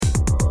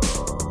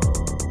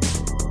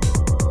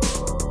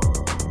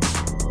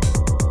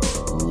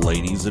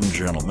ladies and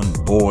gentlemen,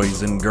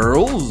 boys and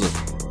girls.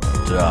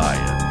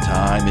 Diet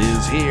time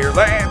is here.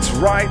 That's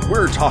right,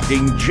 we're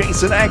talking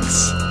Jason X.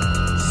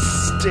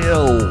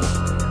 Still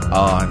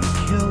on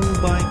Kill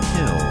by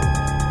Kill.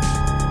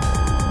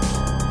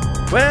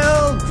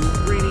 Well,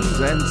 greetings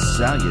and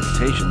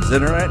salutations,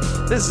 Internet.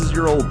 This is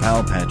your old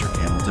pal Patrick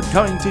Hamilton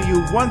coming to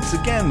you once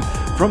again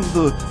from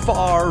the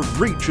far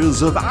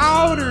reaches of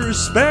outer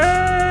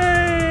space.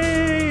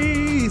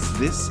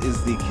 This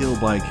is the Kill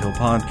by Kill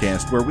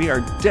podcast, where we are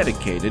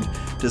dedicated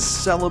to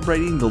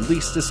celebrating the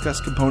least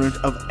discussed component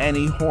of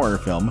any horror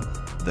film,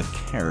 the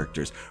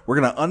characters. We're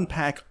going to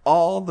unpack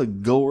all the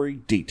gory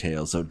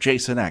details of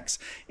Jason X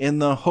in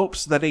the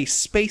hopes that a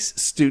space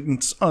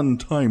student's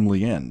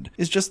untimely end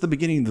is just the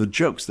beginning of the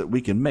jokes that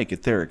we can make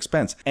at their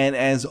expense. And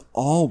as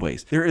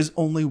always, there is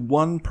only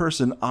one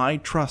person I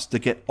trust to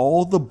get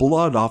all the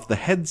blood off the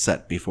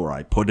headset before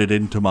I put it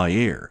into my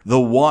ear. The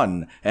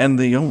one and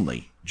the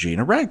only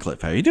Gina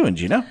Radcliffe. How you doing,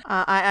 Gina?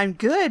 I'm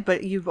good,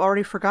 but you've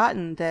already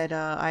forgotten that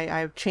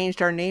I've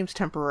changed our names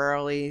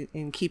temporarily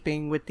in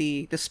keeping with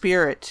the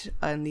spirit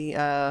and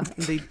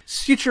the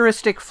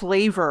futuristic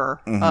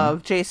flavor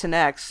of Jason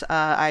X.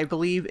 I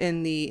believe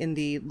in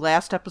the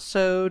last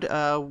episode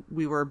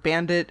we were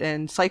Bandit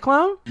and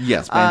Cyclone.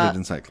 Yes, Bandit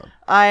and Cyclone.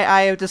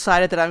 I have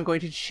decided that I'm going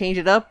to change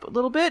it up a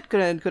little bit.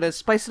 Gonna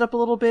spice it up a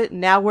little bit.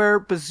 Now we're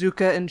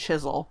Bazooka and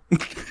Chisel.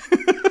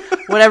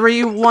 Whatever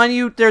you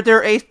want,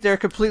 they're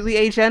completely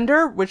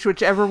agender.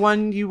 Whichever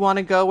one you want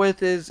to go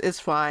with is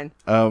fine.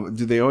 Do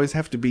they always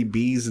have to be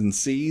B's and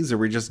C's, or are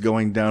we just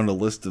going down a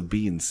list of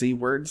B and C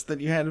words that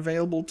you had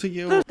available to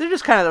you? They're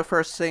just kind of the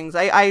first things.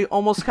 I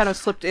almost kind of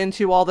slipped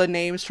into all the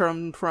names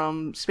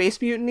from Space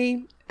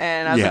Mutiny.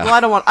 And I was like,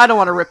 well, I don't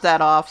want to rip that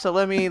off. So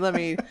let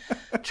me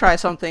try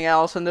something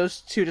else. And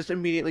those two just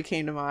immediately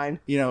came to mind.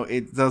 You know,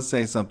 it does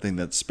say something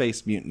that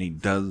Space Mutiny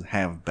does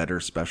have better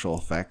special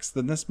effects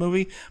than this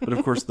movie. But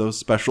of course, those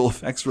special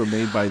effects were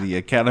made by the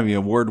Academy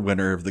Award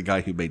winner of the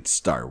guy who made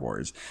Star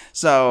Wars.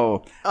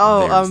 So,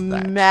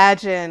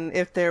 imagine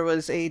if there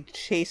was a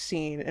chase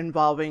scene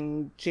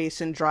involving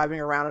Jason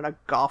driving around in a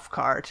golf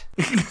cart.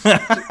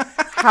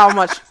 How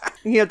much,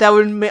 that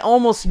would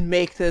almost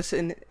make this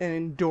an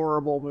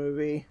endurable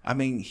movie. I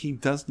mean, he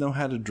does know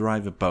how to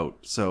drive a boat,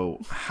 so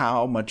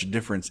how much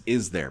difference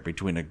is there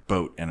between a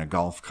boat and a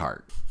golf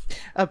cart?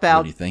 About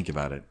what do you think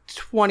about it?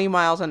 20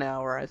 miles an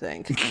hour, I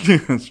think.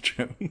 That's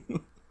true.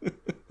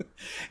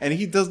 And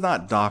he does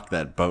not dock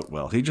that boat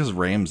well. He just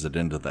rams it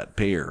into that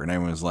pier, and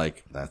everyone's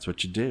like, that's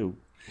what you do.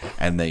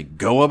 And they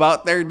go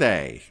about their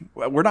day.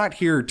 We're not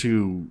here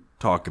to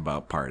talk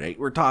about Part 8.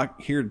 We're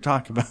here to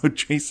talk about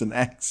Jason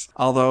X.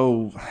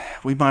 Although,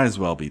 we might as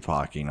well be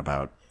talking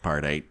about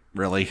Part 8,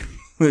 really.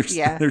 There's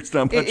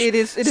not much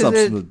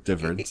substantive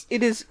difference.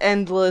 It is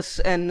endless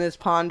and as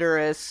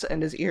ponderous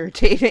and as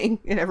irritating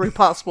in every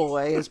possible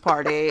way as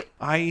Part 8.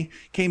 I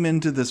came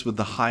into this with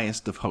the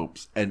highest of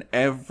hopes, and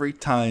every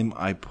time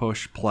I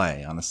push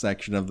play on a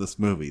section of this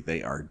movie,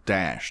 they are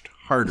dashed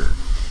harder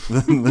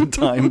than the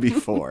time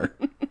before.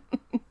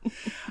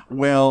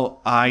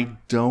 Well, I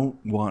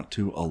don't want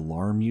to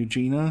alarm you,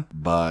 Gina,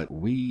 but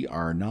we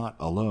are not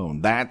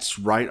alone. That's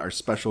right. Our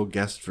special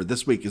guest for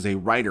this week is a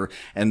writer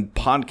and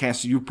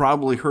podcaster. You've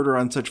probably heard her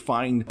on such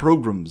fine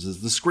programs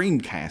as The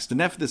Screencast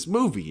and F This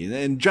Movie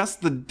and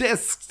Just the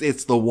Discs.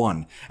 It's the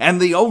one and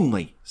the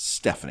only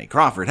Stephanie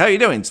Crawford. How you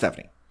doing,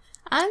 Stephanie?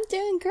 I'm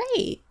doing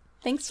great.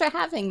 Thanks for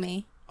having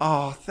me.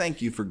 Oh,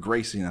 thank you for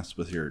gracing us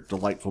with your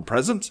delightful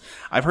presence.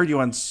 I've heard you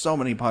on so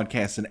many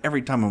podcasts, and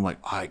every time I'm like,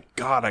 I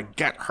gotta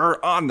get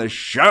her on the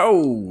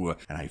show.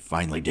 And I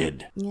finally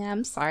did. Yeah,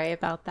 I'm sorry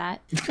about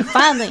that.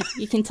 Finally,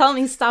 you can tell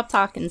me stop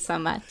talking so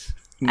much.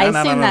 I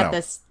assume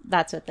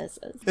that's what this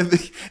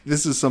is.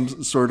 This is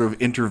some sort of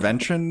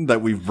intervention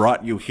that we've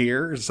brought you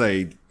here.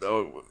 Say,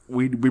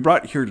 we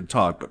brought you here to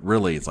talk, but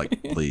really it's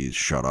like, please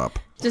shut up.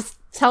 Just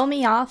tell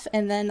me off,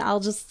 and then I'll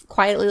just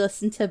quietly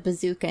listen to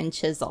Bazooka and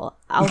Chisel.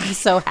 I'll be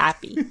so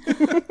happy.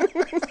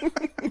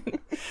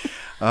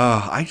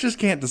 I just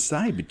can't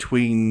decide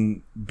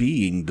between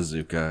being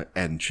Bazooka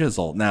and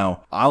Chisel.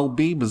 Now, I'll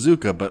be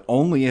Bazooka, but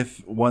only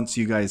if once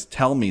you guys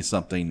tell me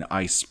something,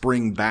 I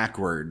spring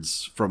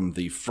backwards from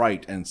the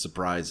fright and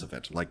surprise of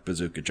it, like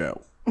Bazooka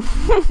Joe.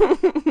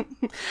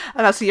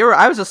 And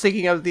I was just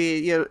thinking of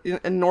the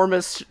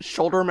enormous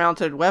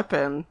shoulder-mounted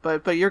weapon,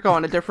 but you're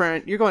going a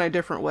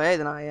different way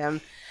than I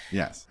am.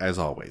 Yes, as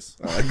always.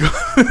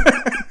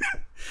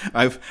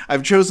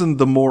 I've chosen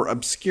the more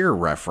obscure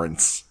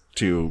reference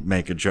to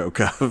make a joke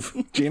of.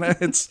 Gina,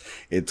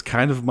 it's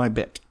kind of my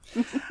bit.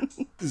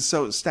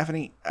 So,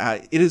 Stephanie,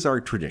 it is our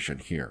tradition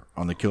here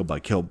on the Kill by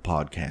Kill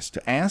podcast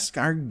to ask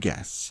our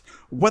guests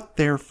what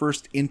their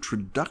first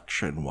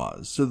introduction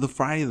was to the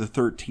Friday the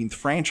 13th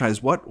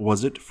franchise. What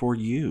was it for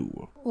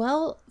you?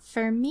 Well,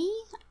 for me,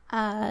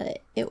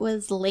 it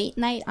was late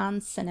night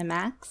on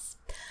Cinemax.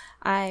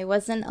 I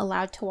wasn't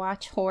allowed to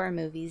watch horror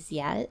movies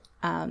yet,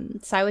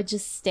 so I would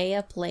just stay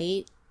up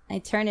late I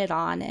turn it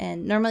on,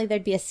 and normally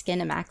there'd be a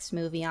Skinamax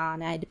movie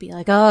on. I'd be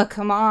like, oh,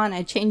 come on.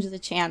 I'd change the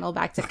channel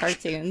back to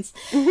cartoons.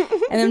 And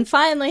then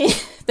finally,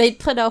 they'd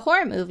put a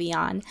horror movie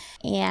on.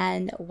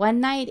 And one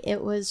night,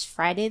 it was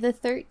Friday the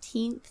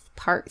 13th,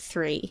 Part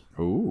 3.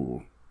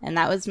 Ooh. And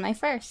that was my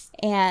first.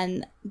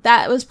 And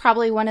that was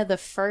probably one of the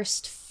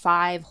first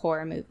 5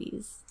 horror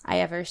movies I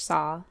ever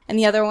saw. And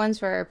the other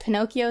ones were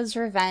Pinocchio's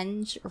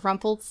Revenge,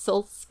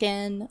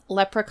 Rumpelstiltskin,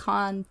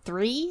 Leprechaun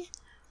 3,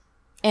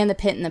 and The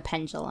Pit and the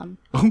Pendulum.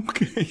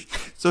 Okay.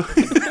 So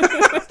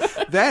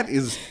that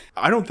is,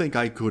 I don't think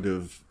I could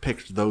have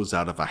picked those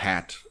out of a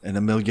hat in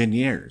a million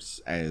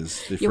years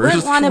as the you first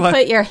wouldn't want to one.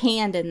 put your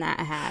hand in that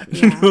hat.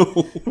 Yeah.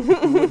 No,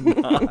 would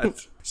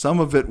not.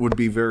 Some of it would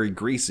be very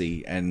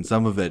greasy, and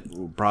some of it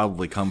would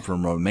probably come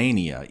from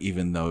Romania,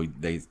 even though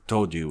they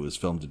told you it was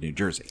filmed in New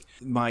Jersey.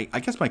 I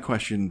guess my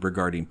question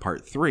regarding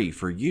Part 3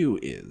 for you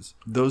is,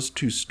 those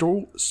two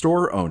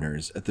store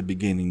owners at the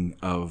beginning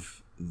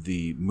of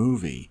the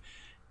movie,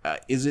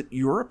 is it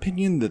your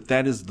opinion that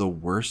that is the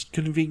worst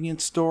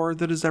convenience store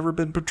that has ever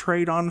been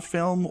portrayed on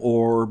film,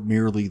 or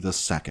merely the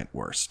second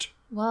worst?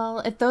 Well,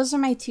 if those are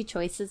my two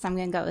choices, I'm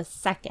going to go with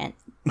second.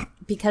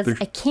 Because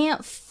I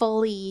can't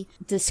fully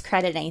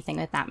discredit anything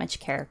with that much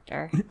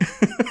character.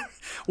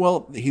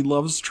 Well, he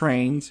loves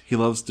trains. He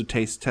loves to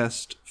taste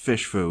test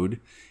fish food.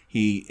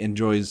 He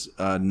enjoys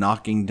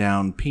knocking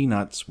down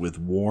peanuts with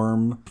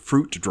warm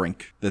fruit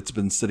drink that's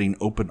been sitting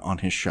open on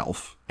his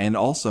shelf. And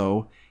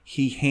also,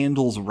 he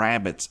handles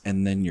rabbits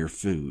and then your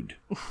food.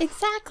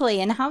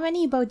 Exactly. And how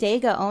many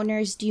bodega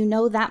owners do you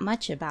know that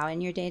much about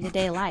in your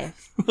day-to-day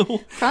life?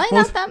 Probably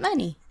not that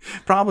many.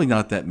 Probably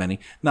not that many.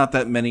 Not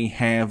that many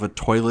have a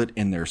toilet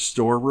in their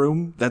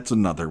storeroom. That's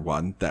another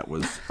one that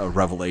was a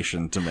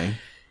revelation to me.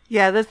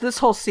 Yeah, this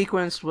whole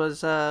sequence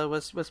was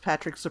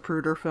Patrick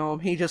Zapruder film.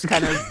 He just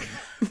kind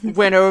of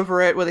went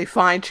over it with a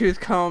fine-tooth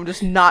comb,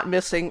 just not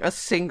missing a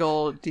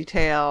single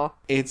detail.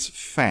 It's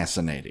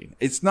fascinating.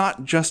 It's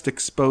not just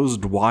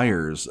exposed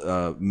wires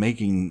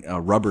making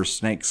rubber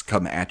snakes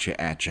come at you.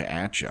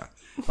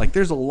 Like,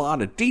 there's a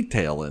lot of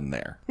detail in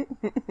there.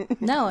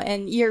 No,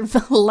 and you're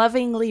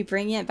lovingly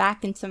bringing it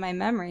back into my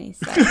memory.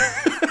 So.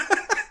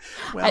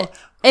 Well,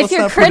 if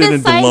you're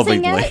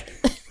criticizing it,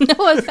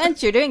 no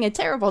offense, you're doing a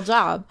terrible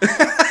job.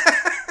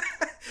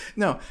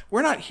 No,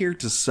 we're not here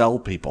to sell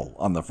people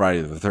on the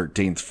Friday the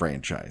 13th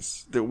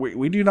franchise.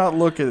 We do not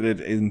look at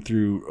it in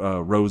through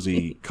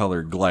rosy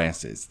colored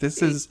glasses.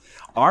 This is,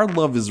 our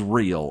love is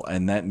real,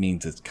 and that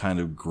means it's kind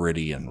of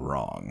gritty and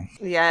wrong.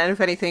 Yeah, and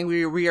if anything,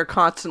 we are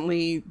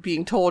constantly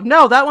being told,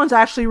 no, that one's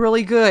actually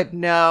really good.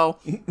 No.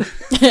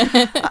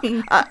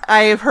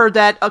 I have heard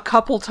that a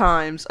couple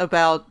times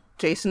about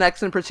Jason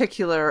X in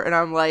particular, and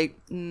I'm like,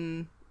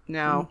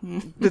 no,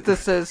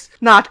 this is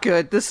not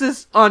good. This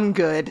is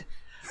ungood.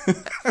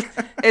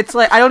 It's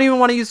like, I don't even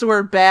want to use the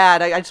word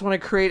bad. I just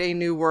want to create a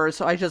new word,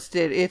 so I just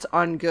did. It's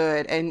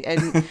ungood.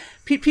 And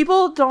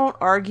people don't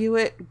argue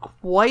it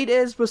quite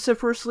as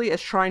vociferously as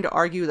trying to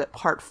argue that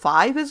Part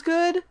 5 is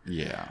good.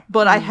 Yeah.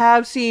 But I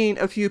have seen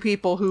a few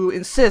people who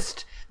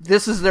insist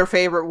this is their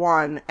favorite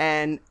one,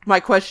 and my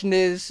question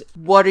is,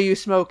 what are you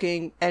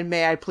smoking, and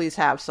may I please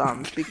have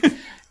some?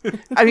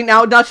 I mean,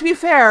 now to be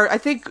fair, I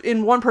think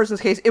in one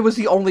person's case, it was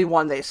the only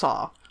one they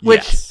saw.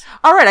 Which, yes.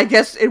 All right, I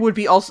guess it would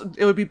be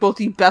both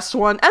the best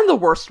one and the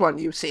worst one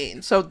you've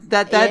seen. So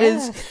that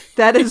is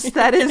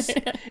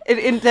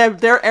in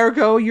their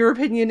ergo, your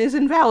opinion is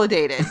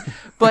invalidated.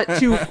 But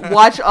to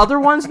watch other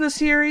ones in the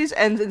series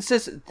and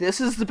insist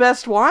this is the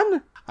best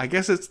one. I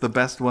guess it's the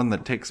best one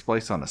that takes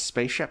place on a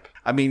spaceship.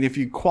 I mean, if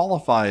you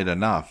qualify it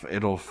enough,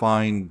 it'll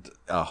find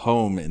a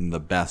home in the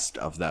best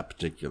of that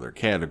particular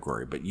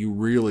category, but you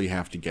really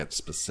have to get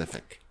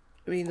specific.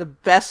 I mean, the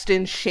best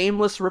in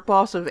shameless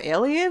ripoffs of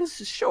Aliens?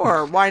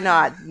 Sure, why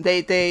not?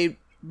 They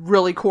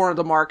really cornered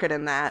the market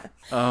in that.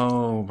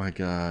 Oh my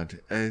god.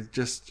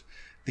 Just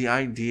the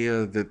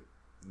idea that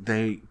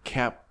they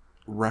kept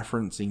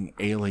referencing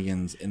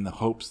Aliens in the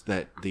hopes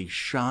that the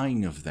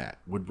shine of that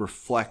would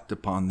reflect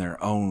upon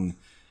their own,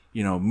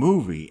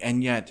 movie.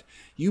 And yet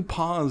you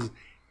pause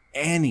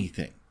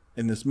anything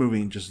in this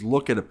movie and just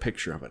look at a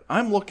picture of it.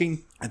 I'm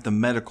looking at the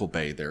medical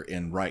bay they're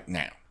in right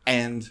now.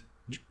 And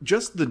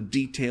just the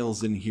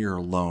details in here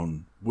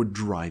alone would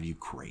drive you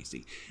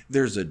crazy.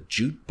 There's a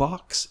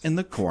jukebox in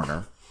the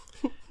corner.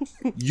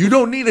 You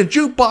don't need a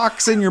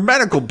jukebox in your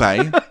medical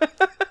bay.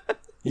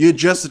 You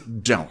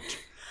just don't.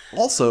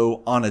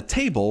 Also, on a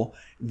table,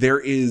 there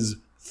is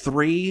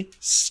 3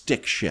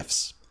 stick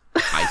shifts.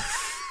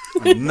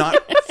 I'm not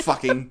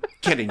fucking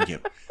kidding you.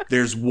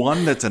 There's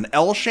one that's an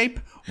L shape,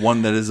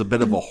 one that is a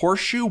bit of a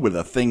horseshoe with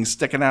a thing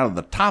sticking out of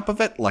the top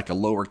of it like a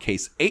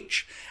lowercase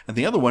h, and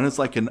the other one is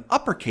like an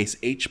uppercase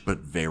H but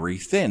very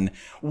thin.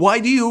 Why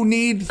do you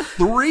need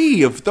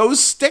 3 of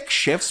those stick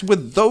shifts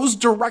with those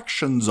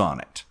directions on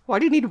it? Why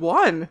do you need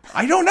 1?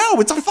 I don't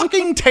know. It's a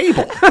fucking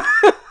table.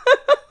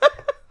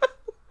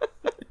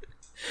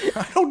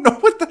 I don't know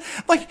what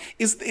Like,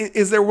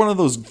 is there one of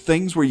those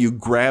things where you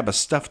grab a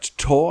stuffed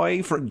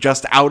toy for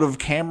just out of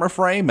camera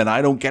frame and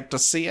I don't get to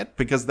see it?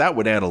 Because that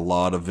would add a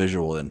lot of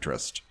visual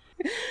interest.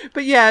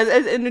 But yeah,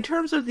 and in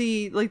terms of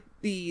the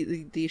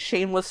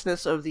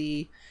shamelessness of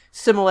the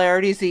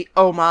similarities, the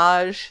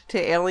homage to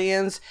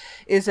Aliens,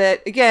 is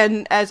that,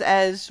 again,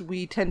 as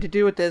we tend to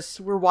do with this,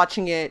 we're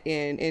watching it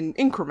in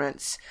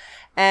increments.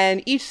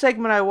 And each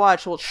segment I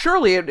watch, well,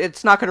 surely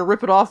it's not going to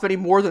rip it off any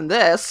more than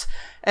this.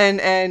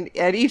 And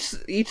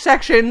each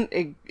section,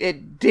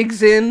 it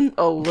digs in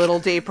a little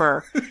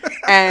deeper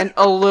and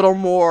a little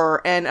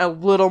more and a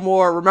little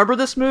more. Remember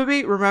this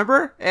movie?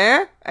 Remember?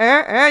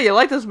 You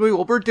like this movie?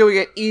 Well, we're doing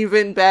it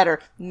even better.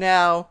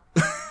 No.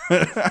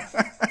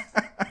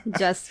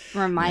 Just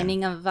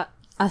reminding of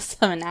us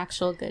of an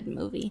actual good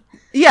movie.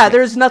 Yeah,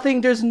 there's nothing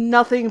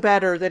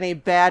better than a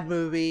bad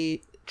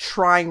movie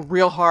trying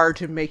real hard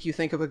to make you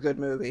think of a good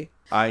movie.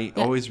 I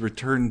always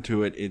return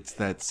to it. It's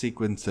that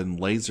sequence in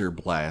Laser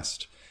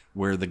Blast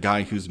where the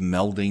guy who's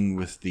melding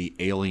with the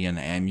alien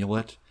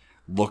amulet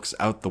looks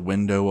out the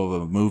window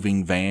of a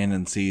moving van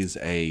and sees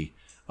a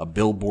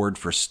billboard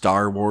for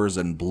Star Wars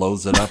and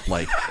blows it up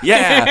like,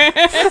 yeah,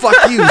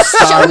 fuck you,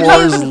 Star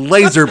Wars,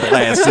 Laser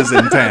Blast is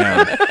in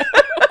town.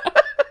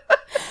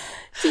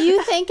 Do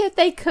you think if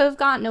they could have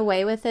gotten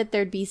away with it,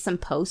 there'd be some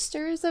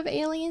posters of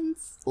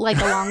aliens? Like,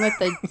 along with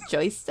the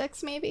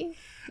joysticks, maybe?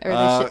 Or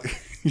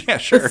yeah,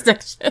 sure.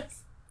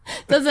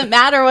 Doesn't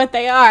matter what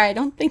they are. I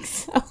don't think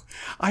so.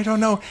 I don't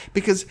know,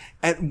 because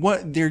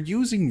they're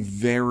using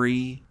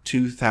very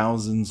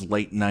 2000s,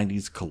 late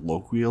 90s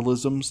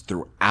colloquialisms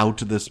throughout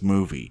this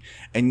movie.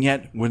 And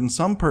yet, when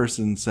some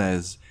person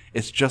says,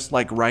 it's just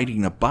like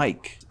riding a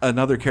bike,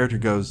 another character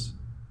goes,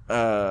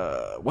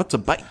 what's a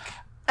bike?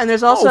 And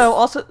there's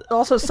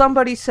also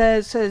somebody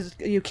says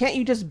you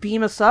can't just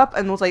beam us up,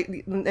 and was like,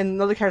 and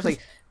another character's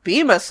like,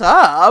 beam us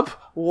up?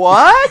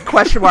 What?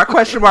 Question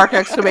mark,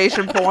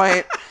 exclamation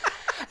point.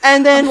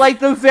 And then, like,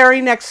 the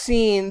very next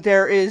scene,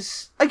 there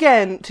is,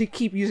 again, to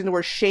keep using the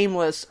word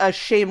shameless, a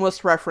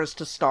shameless reference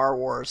to Star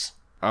Wars.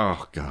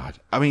 Oh, God.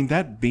 I mean,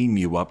 that beam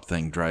you up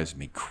thing drives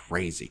me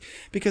crazy.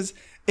 Because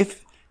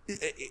if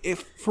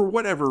for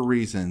whatever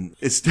reason,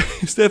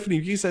 Stephanie,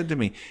 if you said to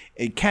me,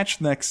 hey, catch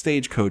the next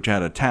stagecoach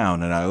out of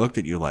town, and I looked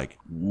at you like,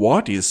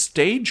 what is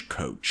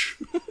stagecoach?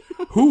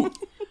 Who?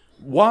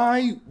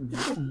 Why?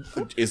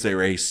 Is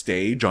there a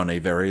stage on a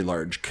very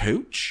large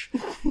coach?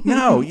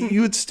 No,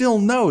 you would still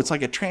know. It's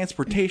like a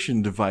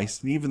transportation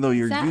device, and even though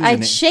you're using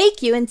I'd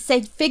shake you and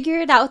say, figure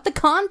it out the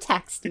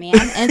context, man.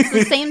 And it's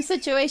the same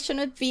situation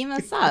with Beam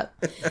Us Up.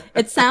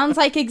 It sounds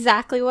like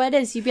exactly what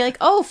it is. You'd be like,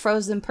 oh,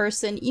 frozen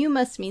person, you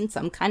must mean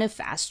some kind of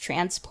fast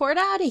transport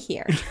out of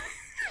here.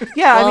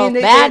 Yeah, well, I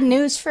mean, bad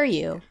news for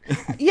you.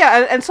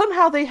 Yeah, and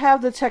somehow they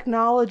have the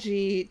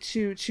technology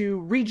to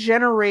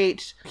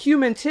regenerate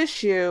human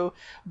tissue,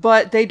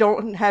 but they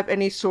don't have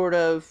any sort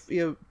of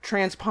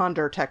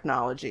transponder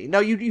technology.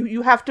 No,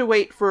 you have to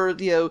wait for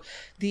the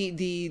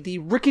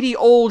rickety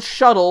old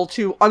shuttle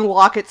to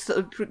unlock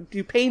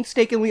to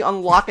painstakingly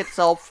unlock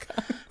itself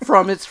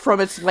from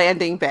its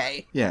landing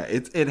bay. Yeah,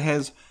 it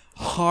has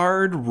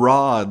hard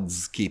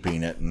rods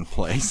keeping it in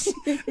place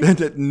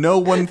that no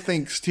one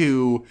thinks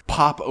to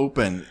pop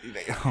open.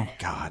 Oh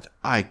God,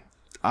 I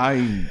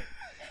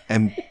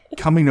am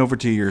coming over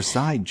to your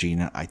side,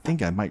 Gina. I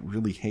think I might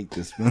really hate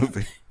this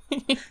movie.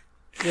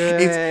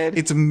 Good.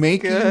 It's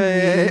making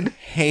me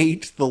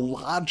hate the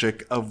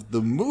logic of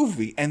the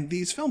movie, and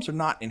these films are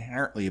not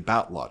inherently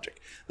about logic.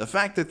 The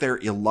fact that they're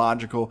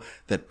illogical,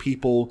 that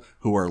people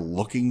who are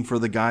looking for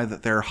the guy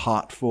that they're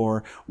hot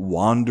for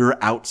wander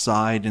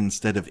outside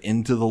instead of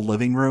into the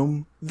living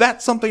room,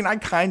 that's something I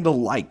kind of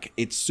like.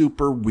 It's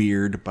super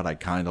weird, but I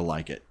kind of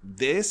like it.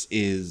 This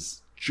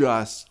is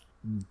just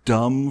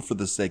dumb for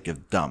the sake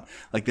of dumb.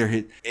 Like,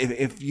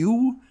 if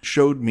you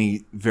showed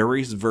me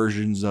various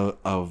versions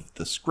of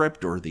the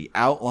script or the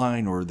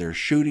outline or their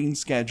shooting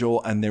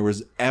schedule, and there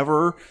was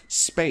ever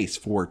space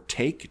for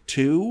take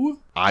 2,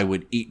 I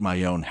would eat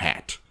my own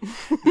hat.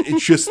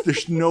 It's just,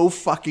 there's no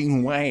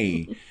fucking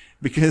way,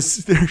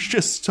 because there's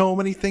just so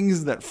many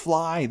things that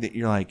fly that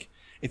you're like,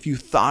 if you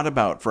thought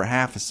about for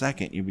half a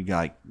second, you'd be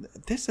like,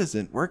 this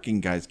isn't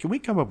working, guys. Can we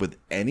come up with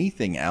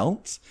anything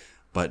else?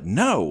 But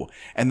no.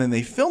 And then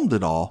they filmed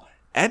it all,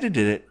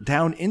 edited it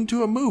down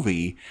into a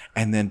movie,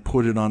 and then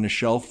put it on a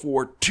shelf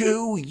for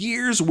 2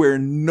 years where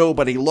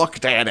nobody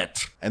looked at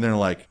it. And they're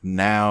like,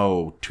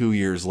 now, 2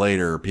 years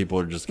later, people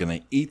are just going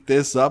to eat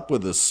this up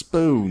with a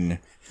spoon.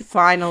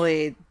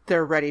 Finally,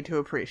 they're ready to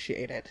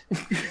appreciate it.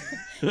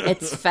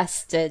 It's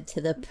fested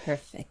to the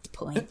perfect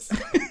point.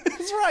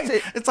 That's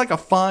right. It's like a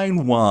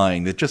fine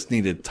wine that just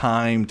needed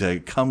time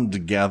to come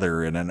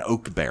together in an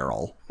oak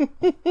barrel.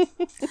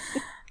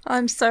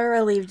 I'm so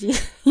relieved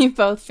you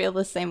both feel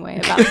the same way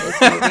about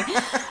this movie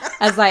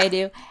as I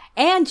do.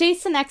 And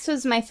Jason X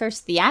was my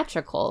first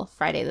theatrical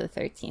Friday the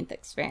 13th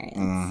experience.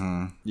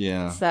 Mm-hmm.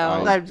 Yeah.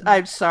 So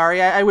I'm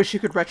sorry. I wish you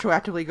could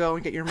retroactively go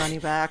and get your money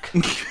back.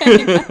 yeah,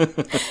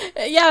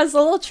 it was a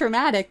little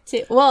traumatic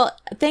too. Well,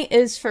 I think it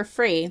was for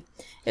free.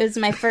 It was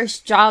my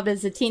first job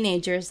as a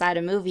teenager at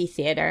a movie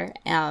theater.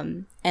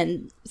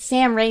 And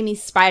Sam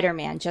Raimi's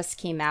Spider-Man just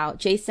came out.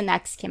 Jason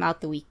X came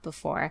out the week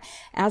before.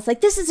 And I was like,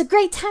 this is a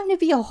great time to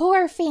be a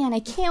horror fan. I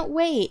can't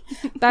wait.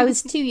 But I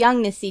was too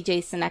young to see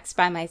Jason X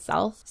by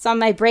myself. So on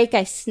my break,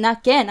 I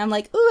snuck in. I'm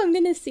like, ooh, I'm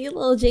going to see a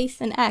little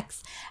Jason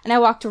X. And I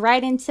walked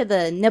right into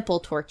the nipple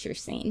torture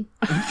scene.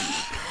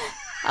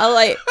 I was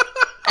like,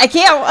 I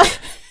can't.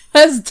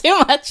 That's too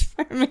much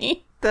for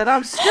me. That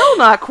I'm still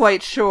not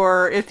quite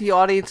sure if the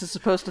audience is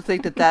supposed to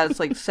think that is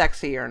like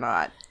sexy or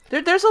not.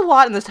 There's a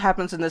lot in this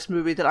happens in this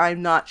movie that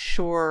I'm not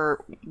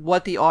sure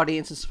what the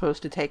audience is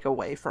supposed to take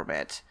away from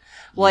it.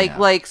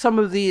 Like some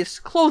of these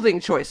clothing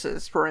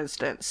choices, for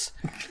instance.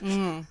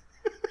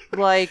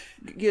 Like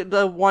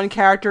the one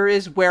character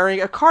is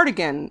wearing a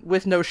cardigan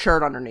with no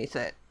shirt underneath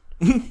it.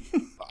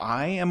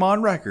 I am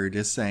on record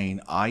as saying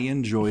I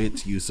enjoy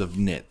its use of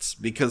knits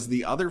because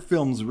the other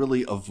films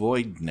really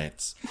avoid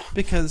knits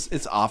because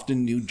it's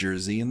often New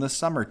Jersey in the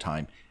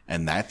summertime,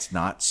 and that's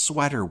not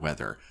sweater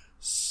weather.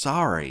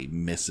 Sorry,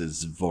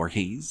 Mrs.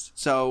 Voorhees.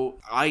 So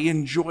I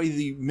enjoy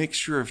the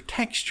mixture of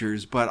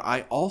textures, but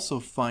I also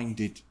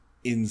find it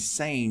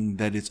insane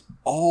that it's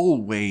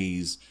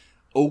always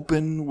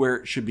open where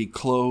it should be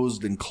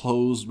closed and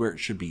closed where it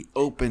should be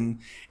open,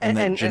 and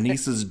that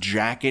Janice's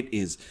jacket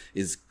is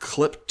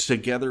clipped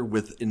together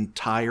with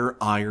entire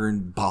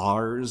iron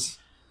bars.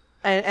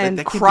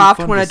 And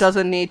cropped when it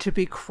doesn't need to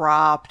be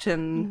cropped,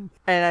 and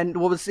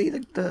what was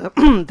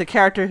the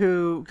character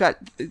who got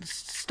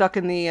stuck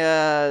in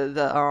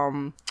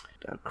her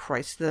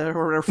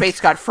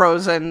face got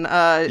frozen.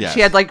 Yes.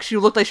 She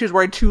looked like she was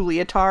wearing 2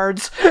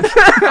 leotards.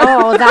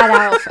 Oh, that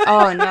outfit!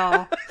 Oh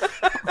no.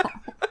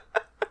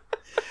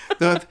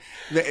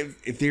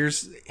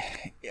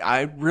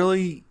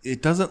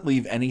 It doesn't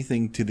leave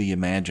anything to the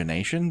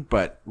imagination,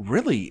 but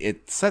really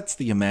it sets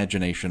the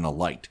imagination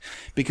alight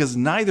because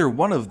neither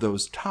one of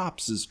those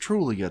tops is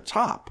truly a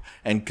top,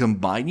 and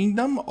combining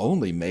them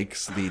only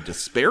makes the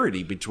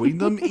disparity between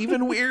them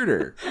even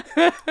weirder.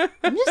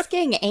 I'm just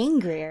getting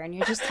angrier, and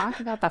you're just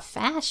talking about the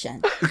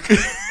fashion.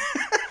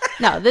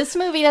 No, this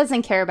movie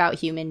doesn't care about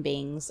human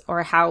beings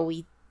or how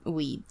we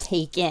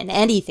take in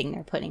anything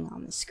they're putting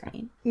on the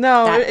screen.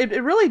 No,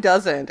 it really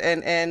doesn't.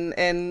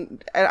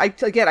 And I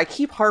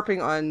keep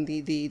harping on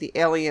the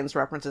aliens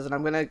references, and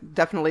I'm going to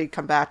definitely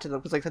come back to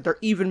them because they're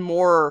even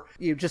more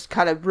just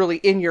kind of really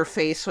in your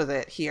face with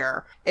it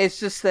here. It's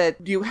just that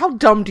how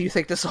dumb do you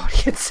think this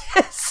audience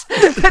is?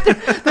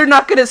 They're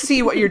not going to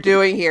see what you're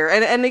doing here.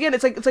 And again,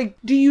 it's like,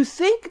 do you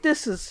think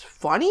this is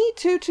funny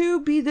to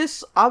be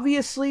this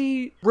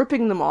obviously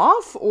ripping them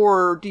off,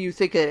 or do you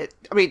think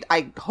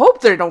I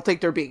hope they don't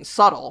think they're being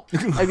subtle.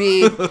 I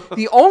mean,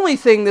 the only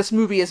thing this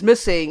movie is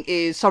missing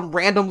is some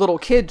random little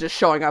kid just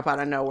showing up out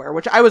of nowhere,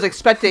 which I was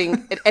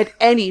expecting at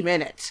any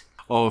minute.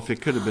 Oh, if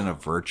it could have been a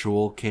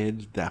virtual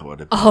kid, that would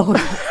have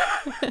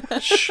been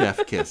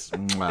chef kiss.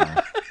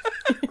 Mwah.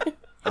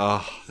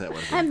 Oh, that would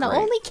have been I'm great. The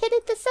only kid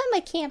at the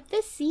summer camp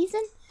this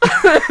season.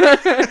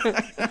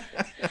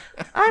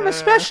 I'm a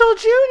special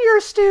junior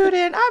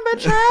student. I'm a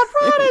child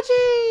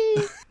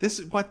prodigy.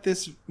 What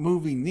this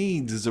movie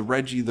needs is a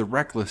Reggie the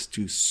Reckless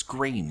to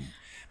scream.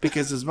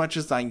 Because as much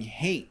as I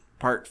hate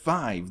Part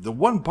 5, the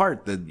one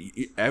part that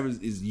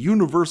is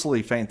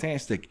universally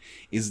fantastic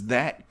is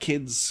that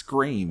kid's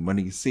scream when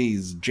he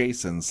sees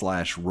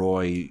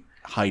Jason/Roy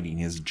hiding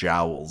his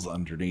jowls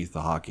underneath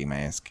the hockey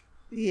mask.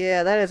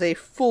 Yeah, that is a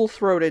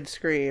full-throated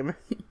scream.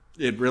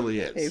 It really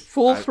is. A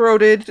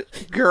full-throated,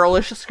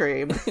 girlish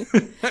scream.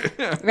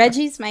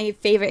 Reggie's my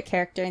favorite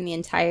character in the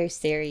entire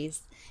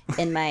series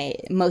and my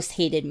most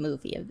hated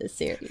movie of the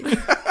series.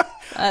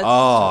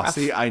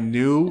 See, I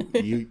knew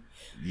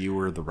you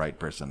were the right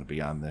person to be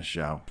on this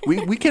show.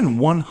 We can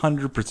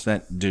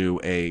 100% do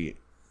a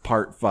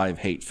Part 5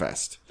 hate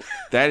fest.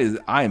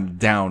 I am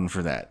down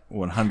for that,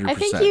 100%. I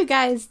think you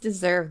guys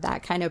deserve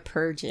that kind of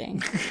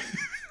purging.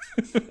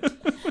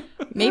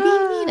 Maybe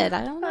you need it.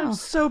 I don't know. I'm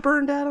so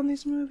burned out on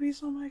these movies.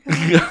 Oh my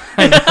god!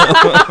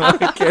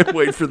 I can't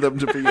wait for them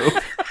to be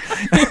over.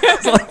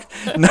 It's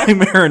like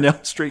Nightmare on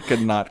Elm Street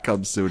could not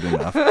come soon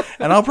enough,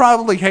 and I'll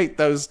probably hate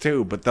those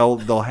too. But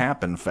they'll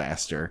happen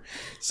faster.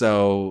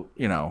 So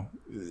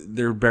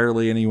there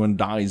barely anyone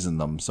dies in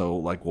them. So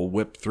we'll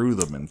whip through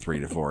them in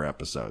 3 to 4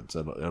 episodes.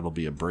 It'll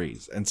be a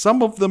breeze, and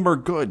some of them are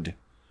good.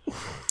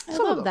 I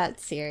love that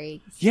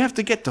series. You have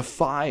to get to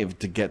 5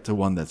 to get to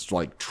one that's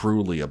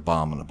truly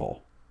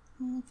abominable.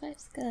 Oh,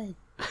 that's good.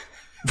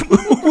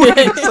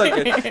 It's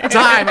like a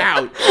time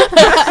out.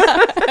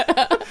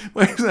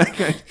 Wait a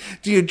second.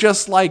 Do you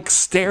just like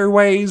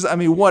stairways? I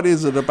mean, what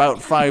is it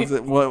about 5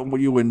 that what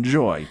you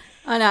enjoy?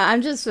 Oh no,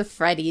 I'm just with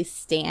Freddy's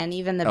Stan.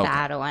 Even the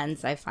bad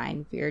ones, I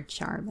find weird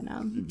charm in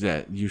them.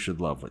 Yeah, you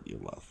should love what you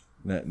love.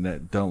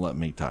 Don't let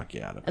me talk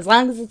you out of it. As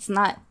long as it's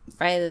not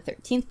Friday the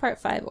 13th Part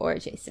 5 or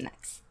Jason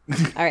X.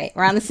 All right,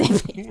 we're on the same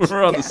page.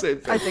 We're on the same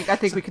page. I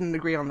think we can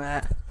agree on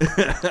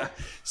that.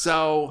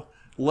 So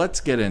let's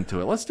get into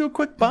it. Let's do a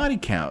quick body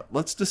count.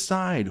 Let's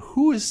decide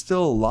who is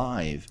still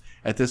alive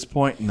at this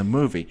point in the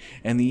movie.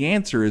 And the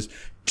answer is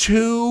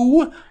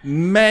too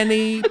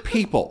many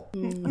people.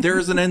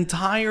 There's an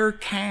entire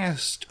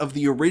cast of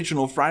the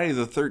original Friday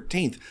the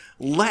 13th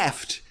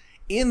left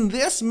in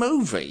this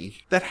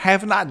movie that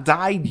have not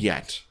died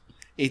yet.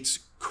 It's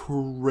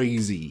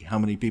crazy how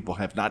many people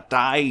have not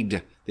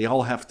died. They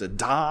all have to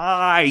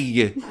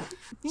die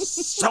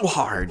so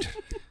hard.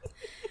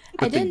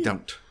 But they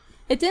don't.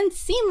 It didn't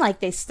seem like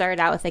they started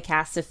out with a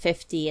cast of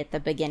 50 at the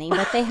beginning,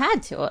 but they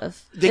had to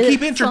have. They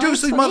keep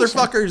introducing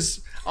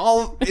motherfuckers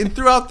all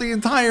throughout the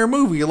entire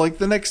movie. Like,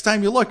 the next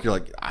time you look, you're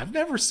like, I've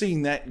never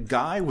seen that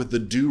guy with the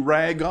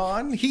do-rag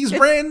on. He's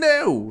brand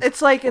new.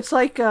 It's like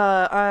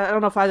I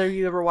don't know if either of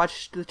you ever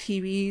watched the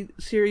TV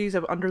series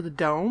of Under the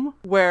Dome,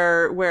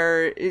 where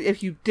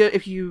if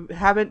you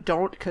haven't,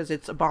 don't, because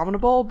it's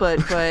abominable.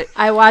 But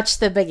I watched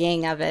the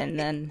beginning of it, and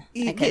then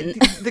I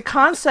couldn't. The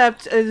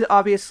concept is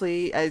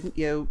obviously, as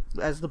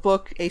the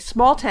book, a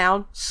small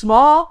town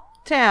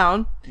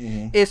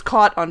is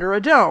caught under a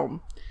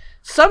dome.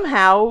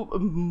 Somehow,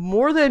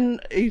 more than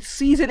a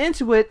season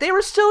into it, they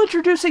were still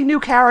introducing new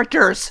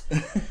characters.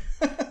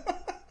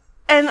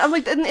 And I'm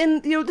like,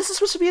 and this is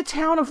supposed to be a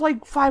town of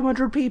like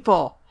 500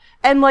 people.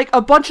 And like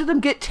a bunch of them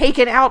get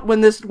taken out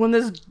when this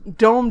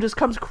dome just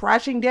comes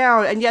crashing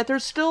down, and yet they're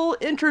still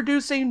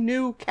introducing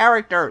new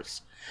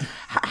characters.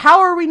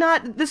 How are we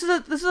not? This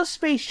is a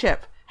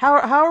spaceship.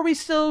 How are we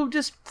still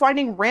just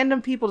finding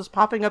random people just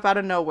popping up out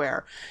of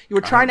nowhere? You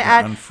were trying to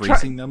add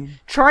unfreezing them.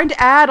 Trying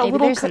to add Maybe a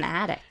little. There's an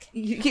attic.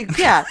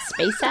 Yeah,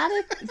 space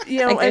attic.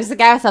 Like there's a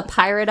guy with a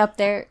pirate up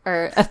there,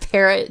 or a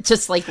parrot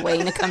just like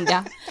waiting to come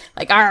down.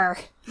 Like, arr.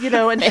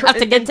 And they have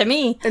to get to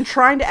me. And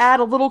trying to add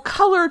a little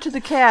color to the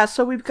cast,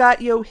 so we've got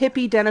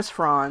hippie Dennis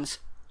Franz.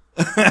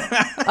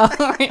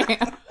 Oh,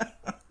 yeah.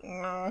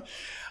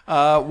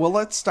 Well,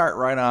 let's start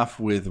right off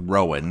with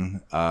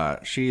Rowan.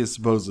 She is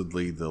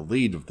supposedly the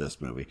lead of this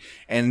movie.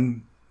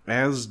 And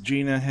as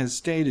Gina has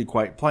stated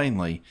quite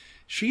plainly,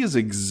 she is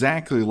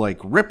exactly like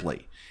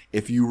Ripley.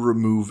 If you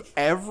remove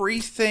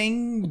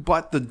everything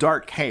but the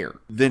dark hair,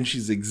 then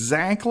she's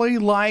exactly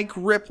like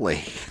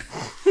Ripley.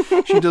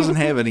 She doesn't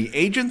have any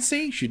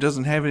agency. She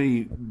doesn't have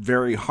any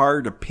very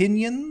hard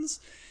opinions.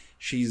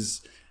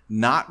 She's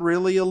not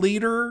really a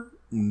leader,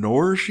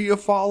 nor is she a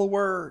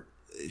follower.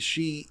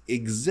 She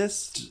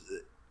exists.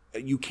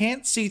 You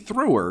can't see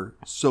through her,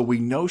 so we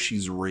know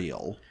she's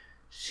real.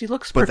 She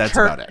looks but that's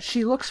about it.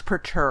 She looks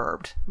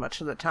perturbed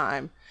much of the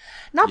time.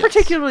 Not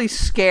particularly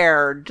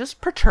scared,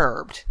 just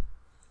perturbed.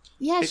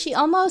 Yeah, she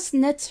almost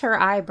knits her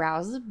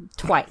eyebrows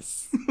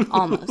twice.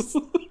 Almost.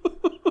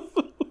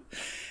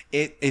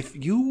 If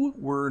you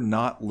were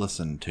not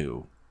listened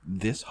to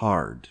this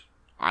hard,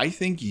 I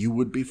think you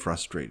would be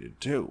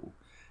frustrated too.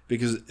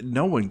 Because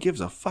no one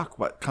gives a fuck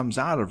what comes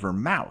out of her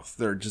mouth.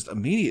 They're just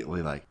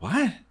immediately like,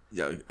 what?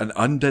 An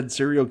undead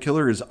serial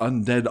killer is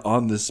undead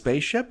on this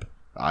spaceship?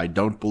 I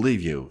don't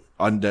believe you.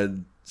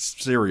 Undead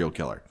serial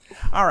killer.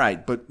 All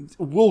right, but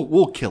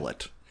we'll kill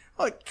it.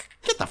 Like,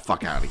 get the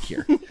fuck out of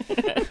here.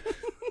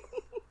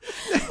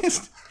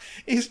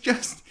 It's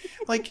just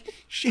like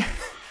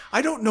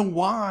I don't know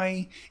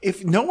why.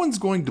 If no one's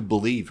going to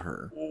believe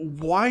her,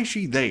 why is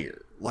she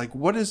there? Like,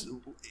 what is?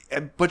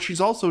 But she's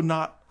also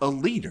not a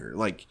leader.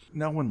 Like,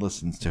 no one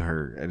listens to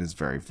her, and it's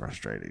very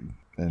frustrating.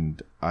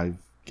 And I've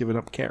given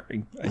up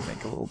caring, I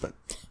think, a little bit.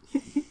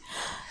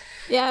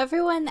 Yeah,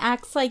 everyone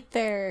acts like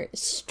they're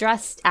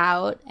stressed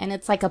out, and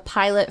it's like a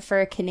pilot for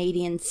a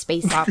Canadian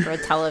space opera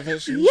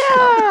television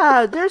show.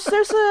 Yeah, there's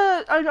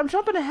a. I'm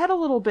jumping ahead a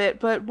little bit,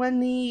 but when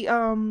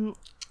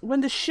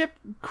the ship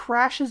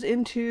crashes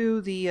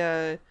into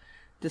the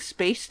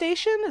space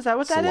station, is that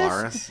what that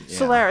is? Yeah.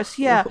 Solaris,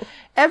 yeah.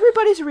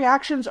 Everybody's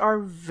reactions are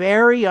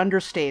very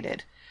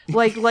understated.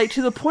 Like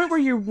to the point where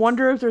you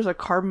wonder if there's a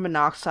carbon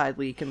monoxide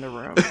leak in the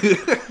room.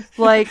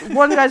 Like,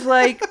 one guy's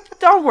like,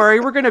 don't worry,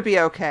 we're going to be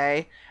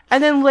okay.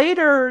 And then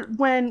later,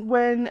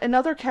 when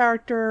another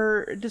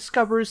character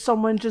discovers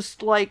someone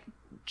just, like,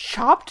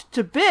 chopped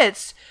to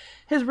bits,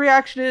 his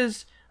reaction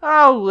is,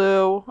 oh,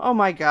 Lou, oh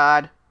my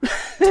god.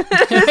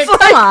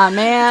 Come on,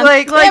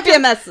 man. Can't be a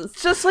mess.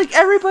 Just like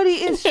everybody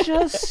is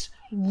just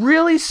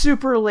really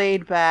super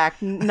laid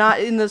back. Not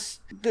in this.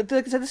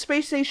 The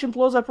space station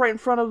blows up right in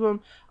front of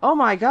them. Oh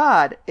my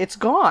god, it's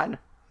gone.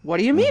 What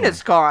do you mean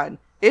it's gone?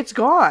 It's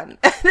gone.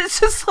 And it's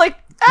just like,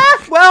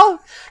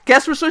 well,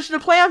 guess we're switching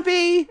to Plan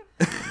B.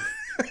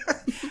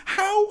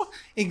 How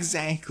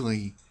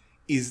exactly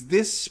is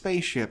this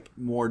spaceship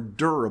more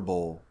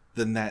durable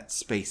than that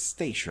space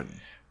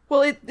station?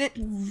 Well, it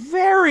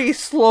very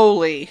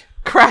slowly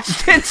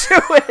crashed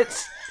into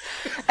it,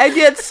 and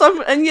yet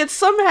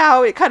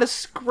somehow it kind of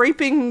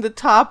scraping the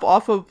top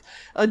off of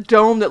a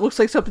dome that looks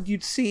like something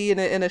you'd see in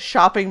a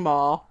shopping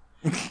mall,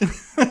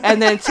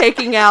 and then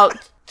taking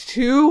out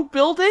two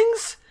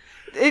buildings.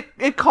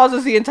 it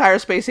causes the entire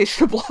space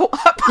station to blow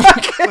up.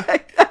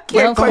 I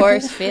No can't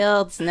force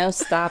fields, no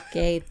stop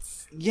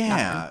gates.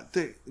 Yeah,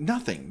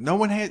 nothing. No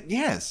one had.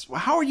 Yes. Well,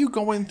 how are you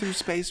going through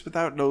space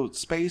without no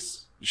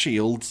space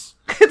shields?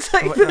 It's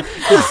like the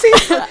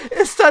scene.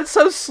 It's done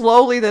so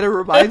slowly that it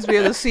reminds me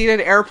of the scene in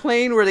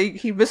Airplane where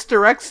he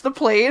misdirects the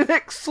plane and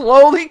it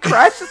slowly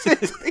crashes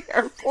into the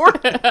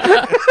airport.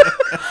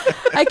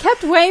 I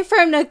kept waiting for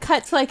him to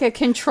cut to like a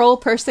control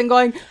person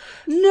going,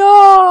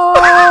 no!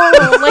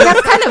 Like I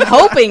was kind of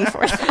hoping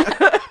for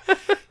that.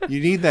 You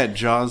need that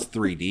Jaws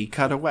 3D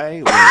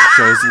cutaway where it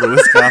shows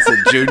Louis Gossett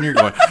Jr.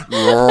 going,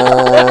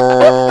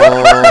 roar.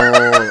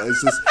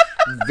 It's this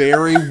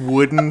very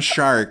wooden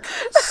shark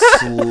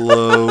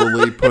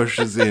slowly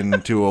pushes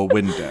into a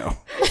window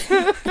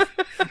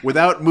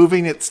without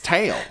moving its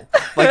tail.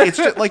 Like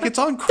it's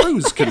on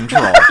cruise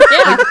control.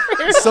 Yeah.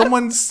 Like,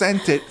 someone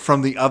sent it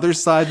from the other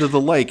side of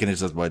the lake and it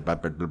just went through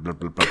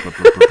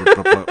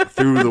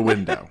the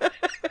window.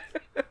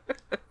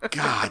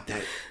 God,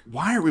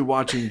 why are we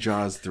watching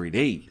Jaws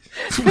 3D?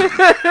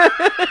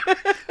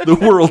 The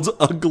world's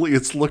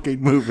ugliest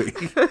looking movie.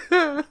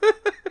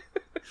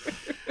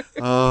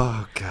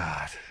 Oh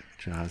God,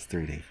 Jaws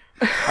 3D.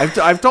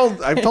 I've told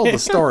the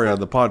story on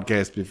the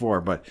podcast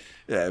before, but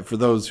for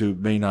those who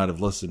may not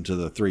have listened to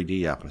the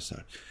 3D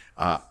episode,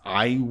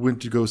 I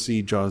went to go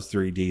see Jaws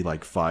 3D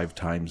like 5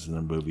 times in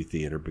the movie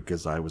theater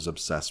because I was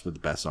obsessed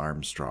with Bess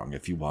Armstrong.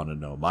 If you want to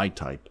know my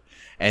type,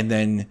 and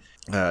then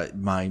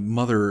my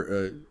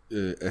mother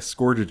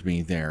escorted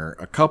me there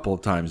a couple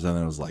of times, and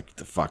then I was like,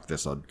 "The fuck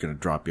this! I'm gonna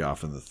drop you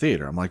off in the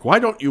theater." I'm like, "Why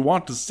don't you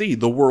want to see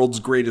the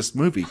world's greatest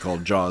movie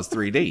called Jaws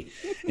 3D?"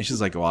 And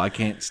she's like, "Well, I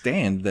can't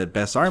stand that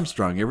Bess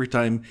Armstrong. Every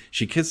time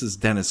she kisses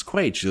Dennis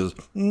Quaid, she goes,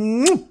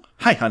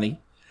 hi, honey."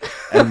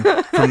 And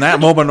from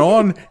that moment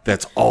on,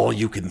 that's all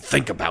you can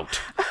think about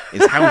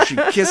is how she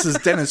kisses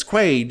Dennis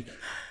Quaid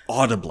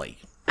audibly.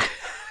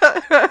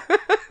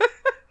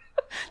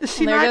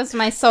 There goes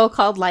my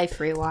so-called life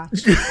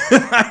rewatch.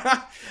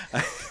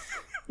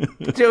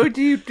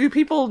 Do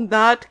people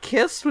not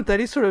kiss with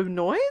any sort of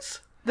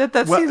noise? That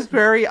seems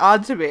very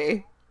odd to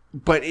me.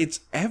 But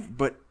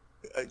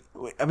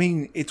I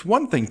mean, it's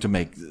one thing to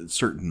make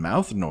certain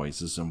mouth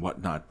noises and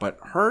whatnot, but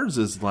hers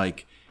is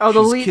like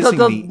the lead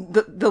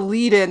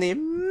in the.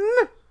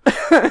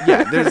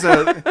 Yeah, there's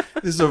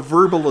a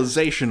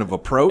verbalization of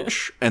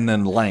approach and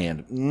then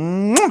land.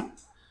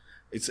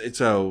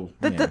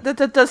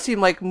 That does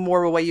seem like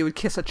more of a way you would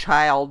kiss a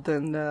child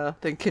than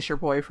kiss your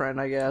boyfriend,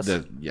 I guess.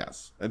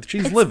 Yes,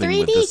 she's living 3D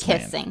with this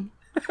kissing. man.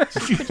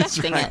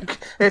 Projecting it.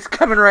 It's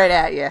coming right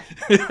at you.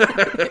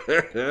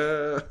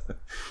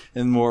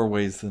 In more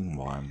ways than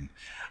one.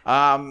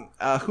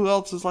 Who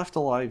else is left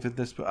alive in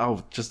this?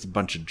 Oh, just a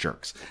bunch of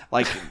jerks.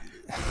 Like,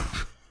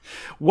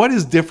 what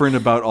is different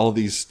about all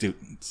these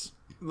students?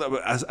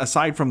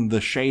 Aside from the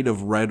shade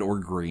of red or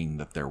green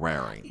that they're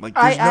wearing, like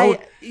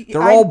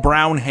they're all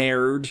brown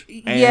haired.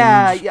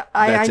 Yeah.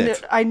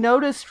 I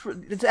noticed.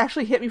 It's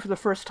actually hit me for the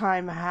first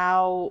time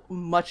how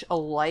much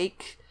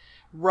alike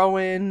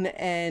Rowan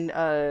and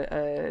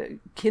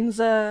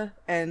Kinza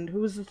and who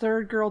was the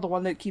third girl, the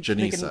one that keeps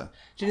Janissa.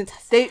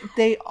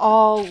 They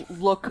all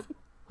look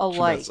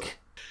alike. Janissa.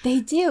 They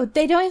do.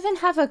 They don't even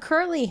have a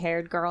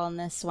curly-haired girl in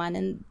this one,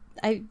 and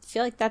I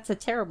feel like that's a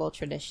terrible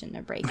tradition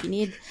to break. You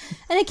need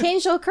an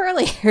occasional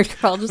curly-haired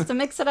girl just to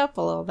mix it up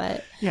a little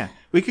bit. Yeah,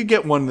 we could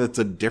get one that's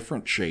a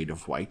different shade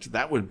of white.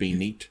 That would be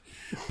neat.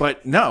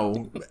 But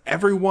no,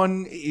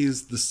 everyone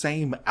is the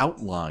same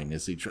outline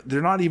as each other.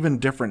 They're not even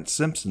different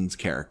Simpsons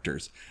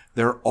characters.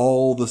 They're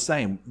all the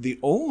same. The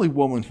only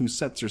woman who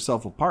sets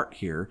herself apart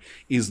here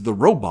is the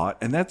robot,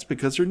 and that's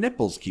because her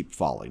nipples keep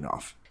falling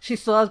off. She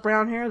still has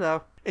brown hair,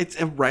 though. It's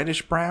a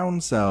reddish brown,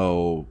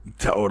 so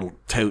total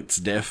totes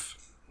diff.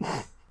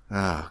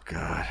 Oh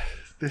God.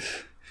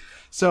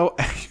 So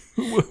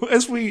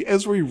as we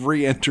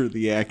re-enter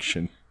the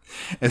action,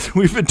 as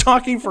we've been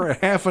talking for a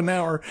half an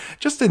hour,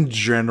 just in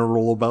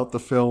general about the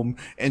film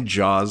and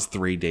Jaws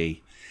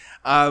 3D.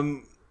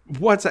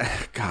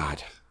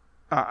 God,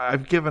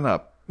 I've given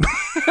up.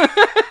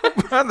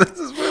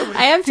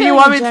 I am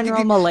feeling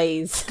general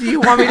malaise. Do you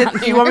want me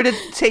to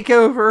take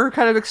over,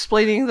 kind of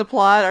explaining the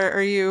plot?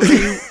 Are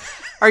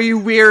you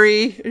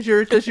weary?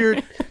 Does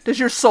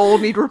your soul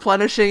need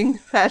replenishing,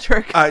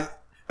 Patrick?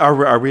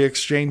 Are we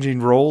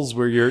exchanging roles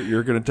where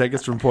you're going to take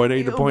us from point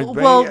A to point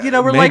B? Well,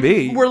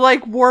 Maybe. we're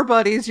like war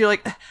buddies. You're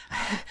like,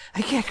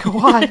 I can't go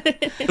on.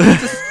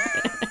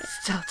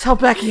 Just tell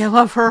Becky I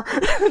love her.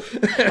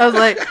 I was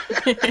like,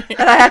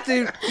 and I have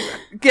to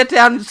get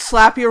down and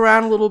slap you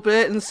around a little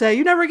bit and say,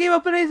 you never gave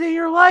up on anything in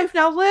your life.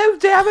 Now live,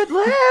 damn it,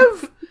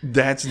 live.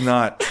 That's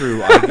not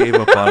true. I gave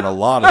up on a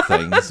lot of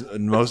things,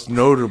 most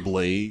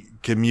notably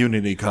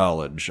community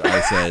college.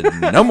 I said,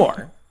 no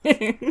more.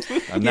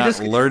 I'm not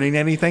learning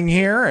anything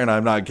here, and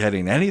I'm not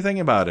getting anything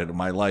about it.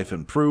 My life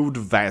improved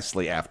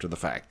vastly after the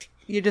fact.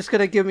 You're just going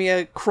to give me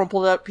a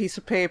crumpled up piece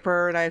of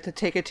paper, and I have to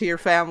take it to your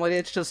family.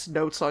 It's just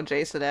notes on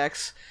Jason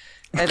X.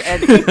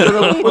 and with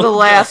a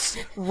last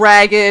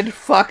ragged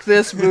 "fuck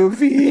this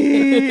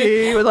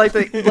movie" with like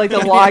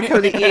the line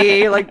of the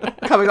E like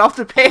coming off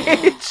the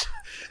page.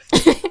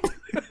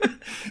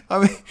 I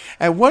mean,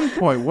 at one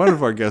point, one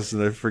of our guests,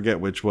 and I forget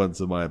which one,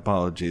 so my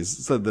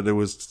apologies, said that it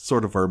was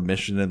sort of our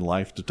mission in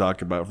life to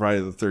talk about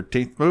Friday the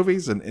 13th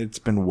movies, and it's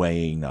been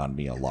weighing on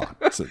me a lot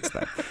since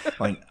then.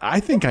 Like, I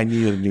think I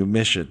need a new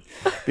mission,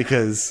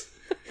 because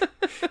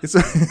there's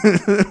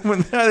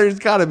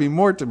got to be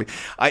more to me.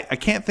 I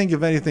can't think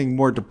of anything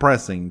more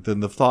depressing than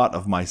the thought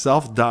of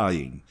myself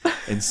dying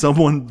and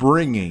someone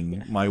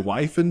bringing my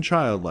wife and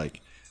child,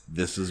 like,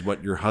 this is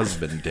what your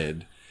husband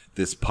did.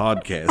 This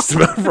podcast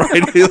about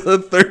Friday the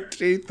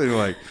 13th. They're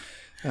like,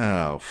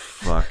 oh,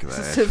 fuck that. This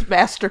is his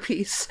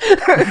masterpiece.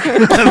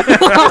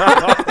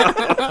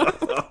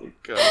 Oh,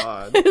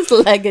 God. His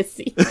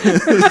legacy.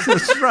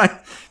 That's right.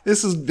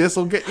 This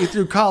will get you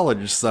through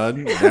college,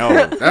 son.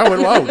 No, it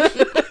won't.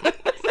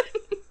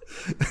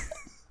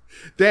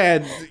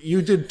 Dad,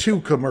 you did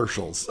 2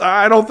 commercials.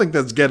 I don't think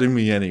that's getting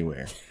me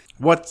anywhere.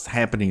 What's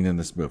happening in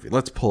this movie?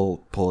 Let's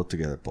pull it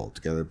together.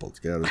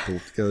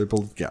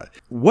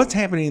 What's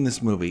happening in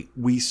this movie?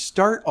 We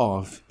start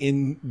off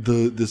in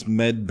this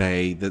med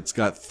bay that's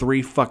got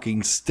 3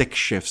 fucking stick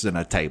shifts in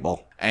a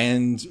table.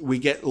 And we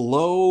get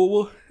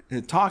Low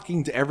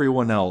talking to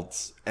everyone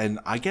else, and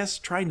I guess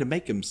trying to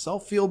make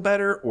himself feel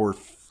better or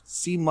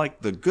seem like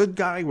the good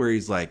guy, where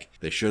he's like,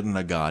 they shouldn't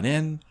have gone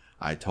in.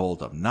 I told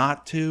them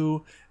not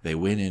to. They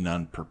went in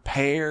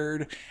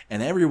unprepared.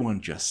 And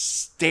everyone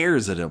just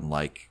stares at him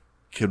like,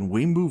 can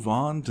we move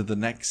on to the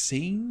next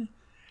scene?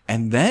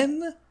 And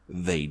then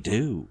they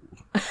do.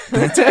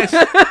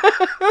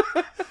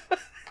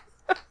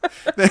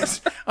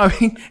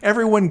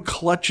 Everyone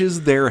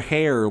clutches their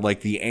hair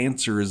like the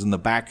answer is in the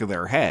back of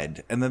their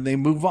head, and then they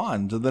move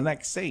on to the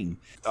next scene.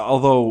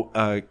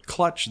 Although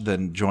Clutch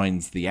then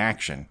joins the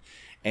action.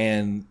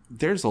 And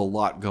there's a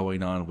lot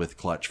going on with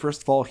Clutch.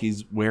 First of all,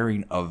 he's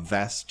wearing a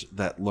vest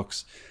that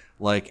looks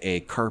like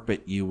a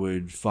carpet you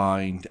would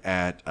find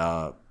at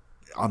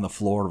on the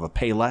floor of a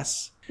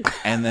Payless,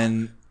 and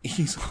then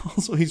he's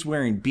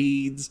wearing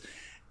beads.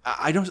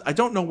 I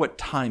don't know what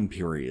time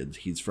period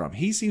he's from.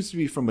 He seems to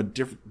be from a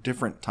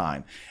different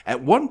time.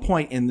 At one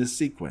point in this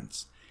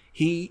sequence,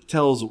 he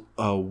tells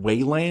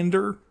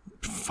Waylander,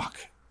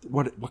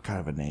 what kind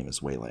of a name is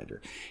Waylander?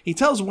 He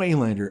tells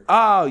Waylander,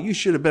 "Oh, you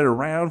should have been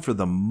around for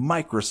the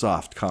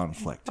Microsoft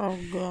conflict." Oh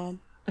God,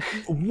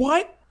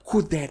 what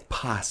could that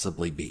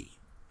possibly be?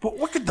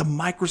 What could the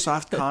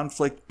Microsoft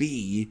conflict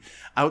be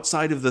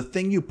outside of the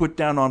thing you put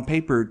down on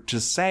paper to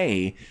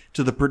say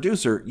to the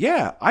producer,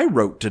 yeah, I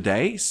wrote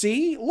today.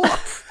 See, look.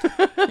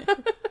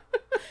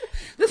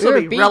 This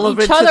will be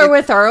relevant each other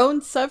with our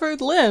own severed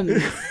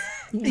limbs.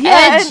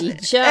 Edgy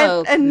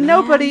joke. And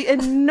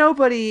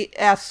nobody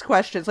asks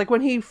questions. Like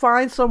when he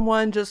finds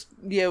someone just,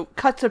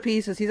 cut to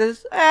pieces, he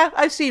says,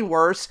 I've seen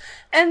worse.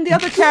 And the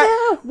other cat,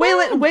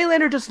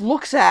 Waylander just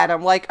looks at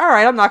him like, all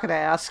right, I'm not going to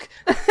ask.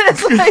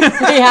 It's like,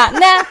 yeah,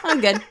 nah, I'm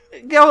good.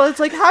 It's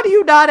like, how do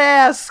you not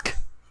ask?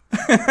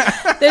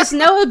 There's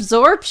no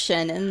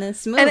absorption in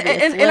this movie.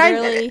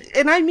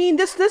 And I mean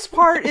this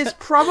part is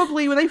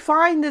probably when they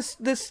find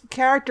this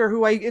character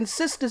who I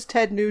insist is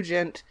Ted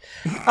Nugent,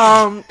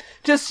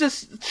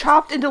 just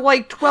chopped into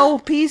like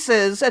 12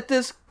 pieces at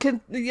this.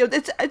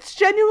 It's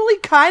genuinely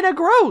kind of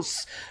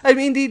gross. I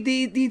mean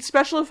the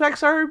special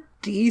effects are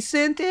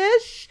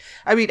decent-ish.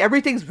 I mean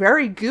everything's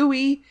very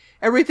gooey.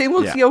 Everything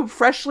looks,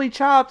 freshly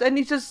chopped, and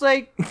he's just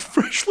like...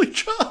 Freshly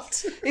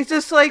chopped? He's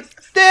just like,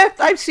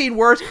 I've seen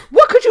worse.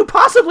 What could you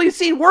possibly have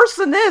seen worse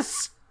than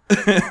this?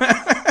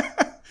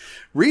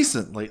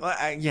 Recently,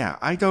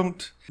 I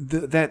don't...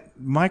 that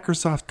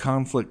Microsoft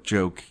conflict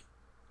joke,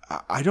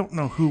 I don't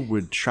know who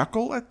would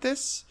chuckle at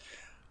this.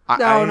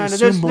 I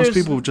assume most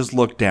people would just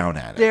look down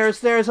at it.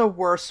 There's a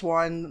worse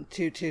one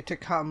to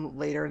come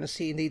later in the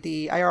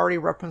scene. I already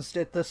referenced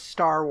it, the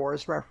Star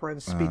Wars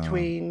reference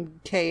between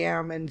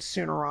KM and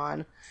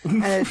Suneron.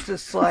 And it's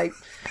just like,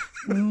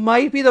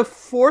 might be the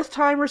 4th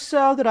time or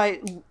so that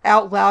I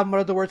out loud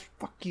muttered the words,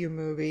 fuck you,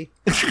 movie.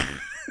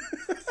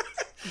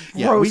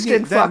 Yeah,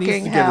 that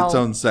needs to get its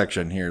own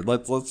section here.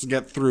 Let's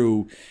get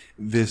through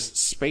this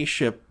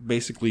spaceship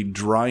basically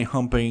dry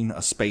humping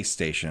a space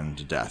station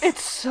to death.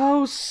 It's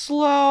so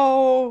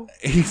slow.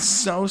 It's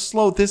so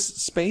slow. This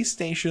space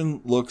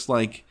station looks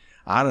like,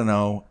 I don't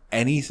know,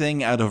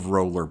 anything out of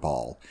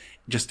Rollerball,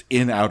 just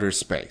in outer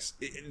space.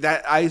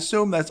 That I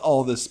assume that's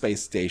all this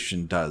space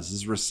station does,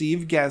 is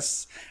receive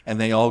guests and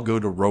they all go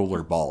to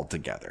Rollerball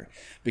together.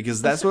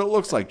 Because that's what it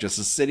looks like, just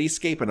a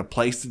cityscape and a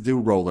place to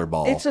do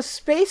Rollerball. It's a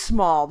space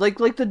mall. Like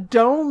the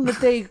dome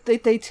that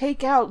they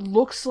take out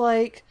looks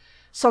like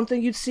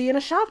something you'd see in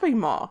a shopping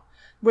mall.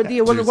 Where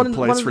there's a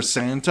place for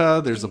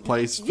Santa. There's a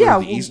place for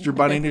the Easter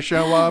Bunny to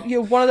show up.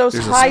 One of those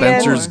there's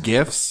high-end Spencer's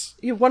Gifts.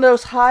 One of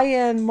those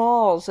high-end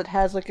malls that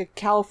has like a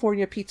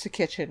California pizza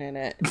kitchen in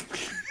it.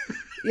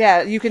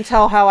 Yeah, you can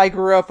tell how I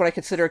grew up when I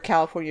consider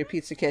California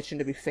Pizza Kitchen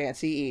to be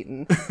fancy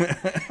eating.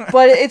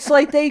 But it's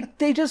like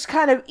they just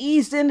kind of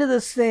eased into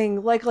this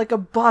thing like a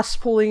bus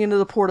pulling into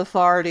the Port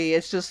Authority.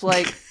 It's just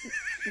like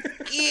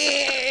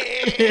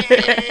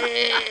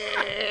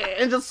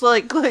and just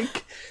like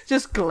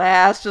just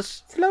glass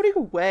just floating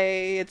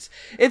away. It's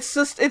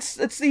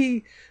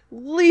the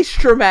least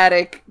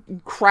dramatic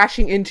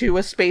crashing into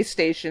a space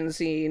station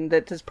scene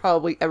that has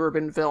probably ever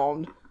been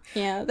filmed.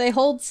 Yeah, they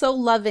hold so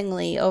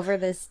lovingly over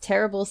this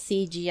terrible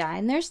CGI,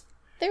 and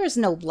there's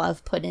no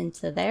love put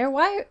into there.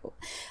 Why?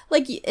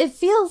 Like, it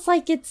feels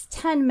like it's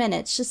 10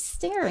 minutes just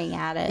staring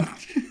at it.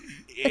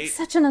 It's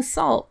such an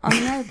assault on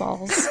the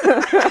eyeballs,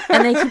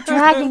 and they keep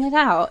dragging it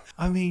out.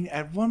 I mean,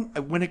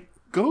 when it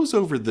goes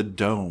over the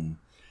dome,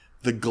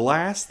 the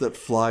glass that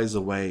flies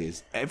away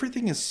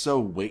everything is so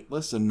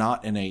weightless and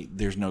not in a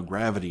there's no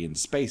gravity in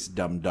space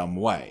dumb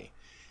way.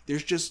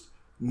 There's just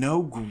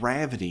no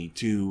gravity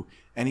to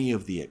any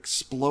of the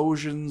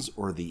explosions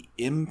or the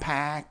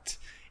impact.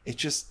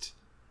 It's just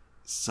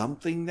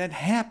something that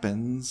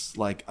happens,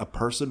 like a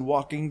person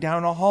walking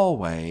down a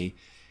hallway.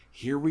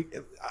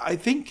 I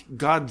think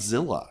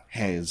Godzilla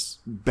has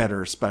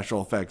better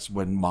special effects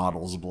when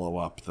models blow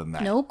up than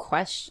that. No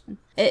question.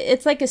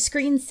 It's like a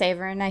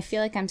screensaver, and I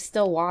feel like I'm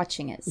still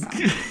watching it.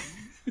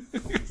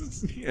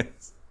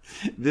 Yes.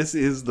 This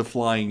is the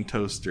flying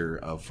toaster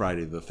of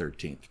Friday the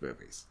 13th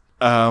movies.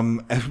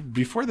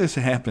 Before this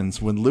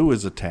happens, when Lou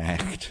is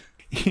attacked,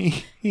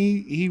 he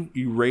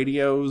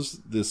radios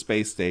the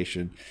space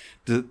station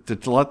to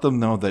let them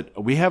know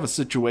that we have a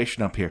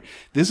situation up here.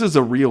 This is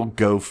a real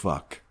go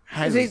fuck.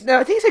 I think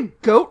he's a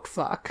goat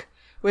fuck,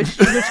 which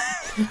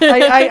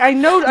I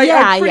know.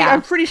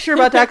 I'm pretty sure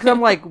about that because I'm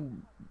like,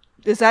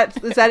 is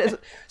that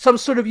some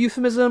sort of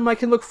euphemism I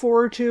can look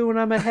forward to when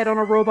I'm a head on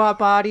a robot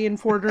body in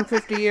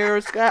 450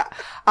 years?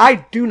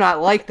 I do not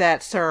like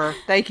that, sir.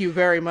 Thank you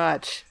very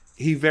much.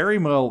 He very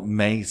well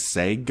may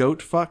say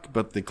goat fuck,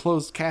 but the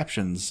closed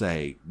captions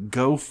say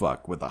go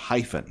fuck with a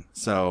hyphen.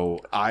 So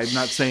I'm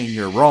not saying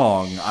you're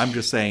wrong. I'm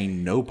just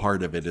saying no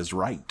part of it is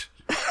right.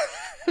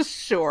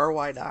 Sure,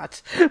 why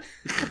not?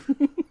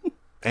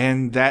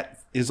 And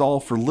that is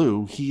all for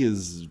Lou. He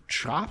is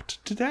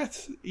chopped to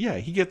death. Yeah,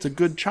 he gets a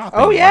good chopping.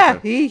 Oh yeah,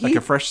 like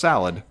a fresh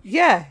salad.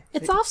 Yeah,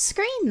 it's off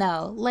screen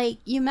though. Like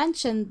you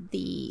mentioned,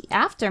 the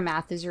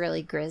aftermath is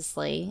really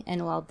grisly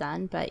and well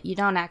done, but you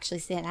don't actually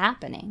see it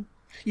happening.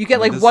 You get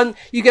one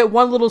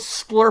little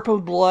splurp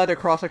of blood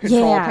across a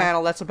control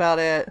panel. That's about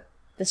it.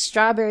 The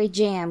strawberry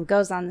jam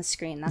goes on the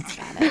screen. That's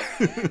about it.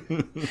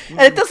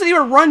 And it doesn't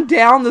even run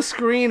down the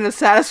screen in a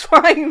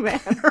satisfying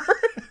manner.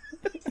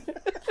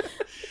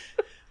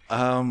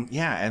 And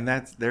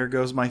there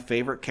goes my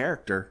favorite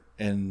character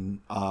in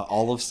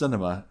all of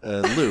cinema,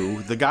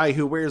 Lou, the guy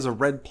who wears a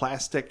red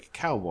plastic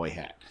cowboy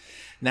hat.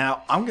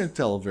 Now, I'm going to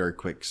tell a very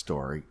quick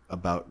story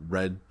about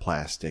red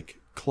plastic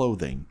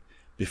clothing.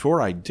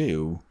 Before I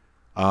do,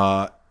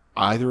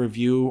 either of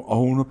you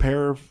own a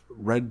pair of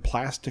red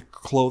plastic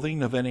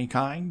clothing of any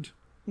kind?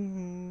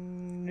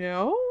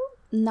 No.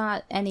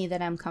 Not any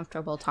that I'm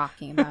comfortable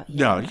talking about here.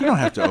 No, you don't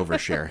have to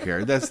overshare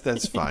here.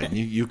 That's fine.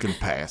 You can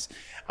pass.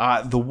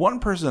 The one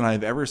person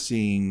I've ever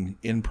seen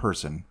in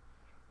person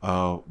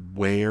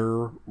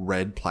wear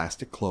red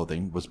plastic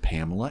clothing was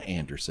Pamela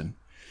Anderson.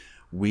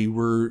 We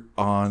were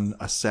on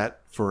a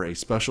set for a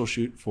special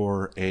shoot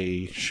for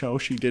a show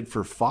she did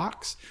for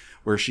Fox,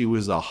 where she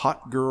was a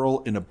hot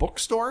girl in a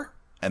bookstore,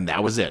 and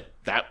that was it.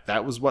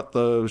 That was what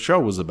the show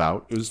was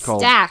about. It was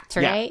called Stacked,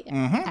 right? Yeah.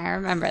 Mm-hmm. I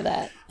remember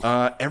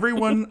that.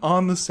 Everyone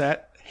on the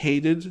set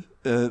hated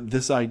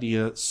this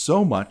idea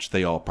so much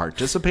they all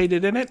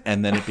participated in it,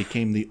 and then it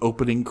became the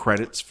opening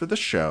credits for the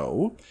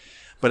show.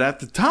 But at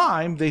the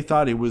time, they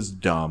thought it was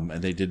dumb,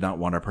 and they did not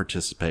want to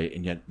participate,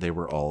 and yet they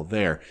were all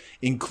there,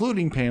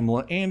 including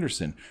Pamela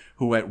Anderson,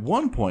 who at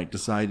one point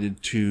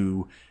decided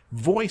to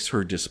voice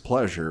her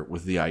displeasure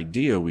with the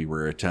idea we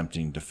were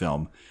attempting to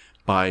film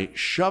by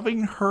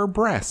shoving her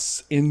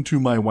breasts into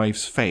my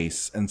wife's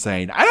face and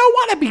saying, "I don't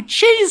want to be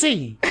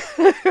cheesy."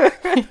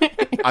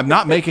 I'm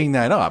not making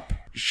that up.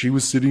 She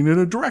was sitting in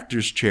a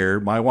director's chair,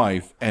 my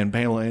wife, and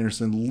Pamela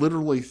Anderson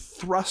literally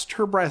thrust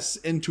her breasts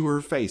into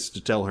her face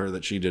to tell her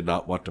that she did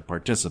not want to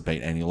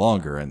participate any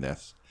longer in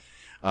this.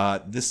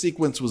 This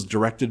sequence was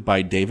directed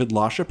by David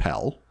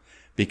LaChapelle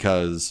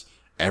because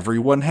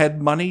everyone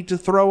had money to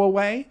throw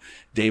away.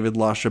 David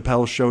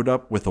LaChapelle showed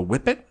up with a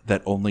whippet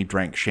that only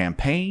drank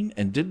champagne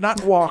and did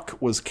not walk,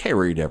 was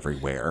carried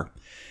everywhere.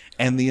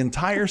 And the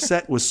entire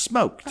set was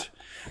smoked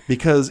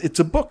because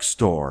it's a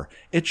bookstore.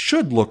 It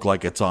should look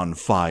like it's on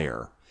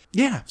fire.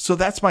 Yeah, so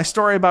that's my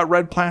story about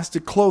red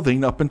plastic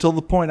clothing up until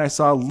the point I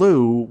saw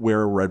Lou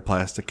wear a red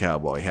plastic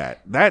cowboy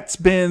hat. That's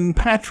been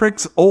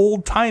Patrick's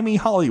old-timey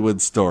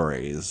Hollywood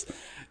stories.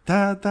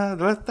 Da, da,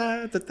 da,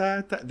 da, da,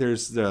 da, da.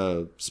 There's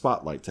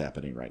spotlights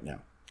happening right now.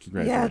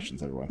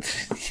 Congratulations, everyone.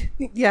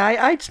 Yeah,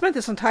 I spent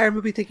this entire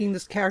movie thinking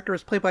this character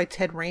was played by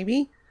Ted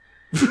Raimi.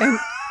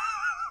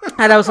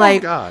 And I was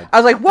like, God.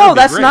 whoa,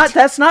 that's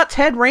not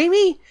Ted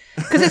Raimi?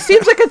 Because it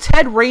seems like a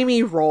Ted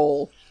Raimi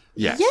role.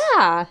 Yes.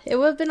 Yeah, it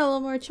would have been a little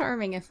more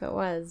charming if it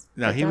was.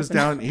 No, he was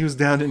down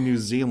in New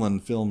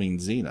Zealand filming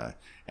Xena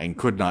and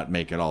could not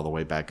make it all the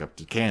way back up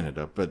to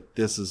Canada, but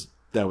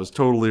that was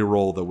totally a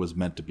role that was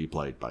meant to be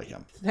played by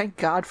him. Thank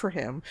God for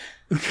him.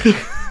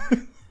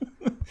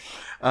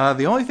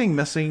 The only thing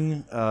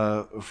missing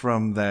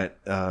from that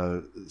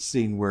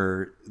scene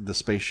where the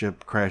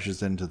spaceship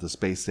crashes into the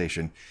space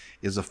station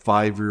is a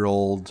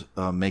 5-year-old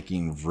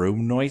making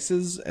vroom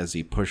noises as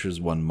he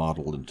pushes one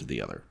model into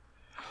the other.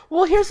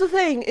 Well, here's the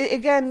thing.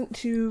 Again,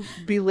 to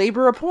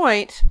belabor a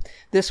point,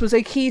 this was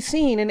a key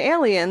scene in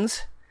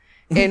Aliens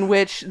in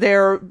which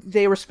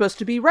they were supposed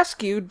to be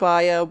rescued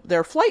by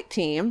their flight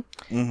team,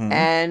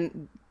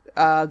 and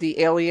the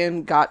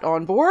alien got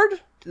on board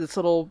this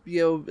little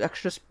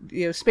extra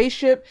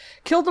spaceship,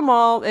 killed them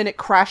all, and it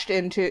crashed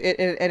into it,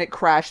 and it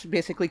crashed,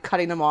 basically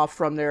cutting them off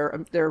from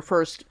their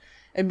first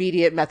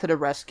immediate method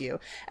of rescue.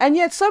 And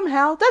yet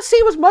somehow that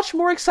scene was much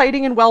more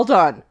exciting and well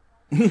done.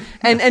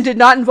 and did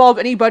not involve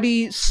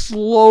anybody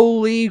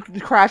slowly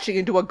crashing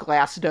into a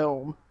glass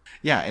dome.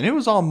 Yeah, and it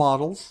was all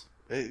models.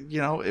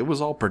 It was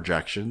all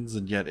projections,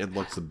 and yet it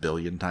looks a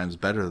billion times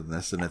better than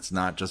this, and it's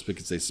not just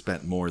because they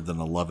spent more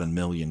than 11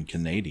 million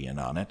Canadian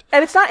on it.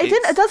 And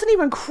it doesn't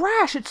even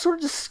crash. It sort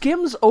of just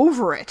skims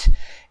over it.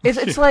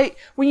 It's like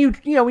when you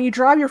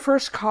drive your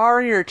first car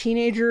and you're a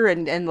teenager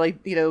and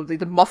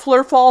the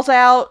muffler falls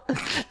out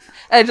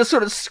and it just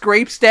sort of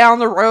scrapes down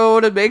the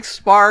road and makes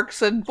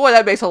sparks, and boy,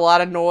 that makes a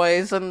lot of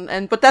noise,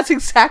 but that's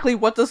exactly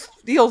what this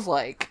feels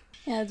like.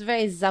 Yeah, it's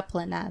very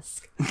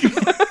Zeppelin-esque.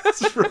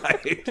 That's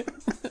right.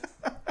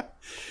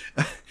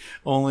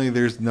 Only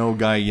there's no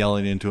guy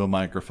yelling into a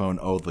microphone,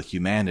 "Oh, the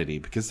humanity,"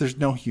 because there's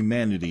no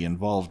humanity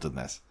involved in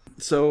this.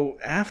 So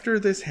after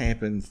this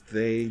happens,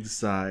 they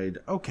decide,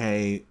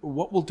 okay,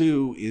 what we'll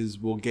do is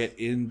we'll get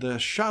in the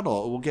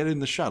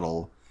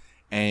shuttle,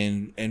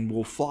 and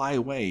we'll fly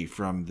away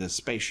from this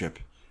spaceship,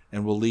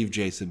 and we'll leave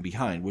Jason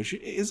behind, which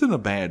isn't a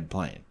bad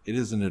plan. It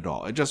isn't at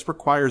all. It just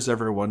requires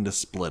everyone to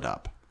split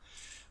up.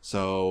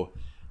 So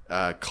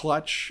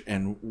Clutch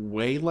and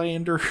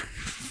Waylander.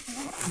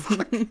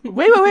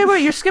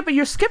 Wait!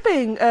 You're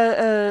skipping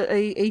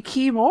a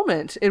key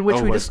moment in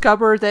which we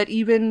discover that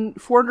even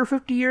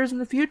 450 years in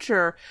the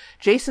future,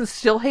 Jason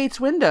still hates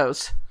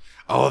Windows.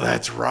 Oh,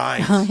 that's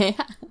right. Oh,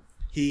 yeah.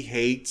 He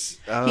hates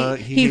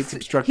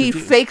obstructive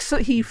views.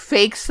 He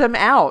fakes them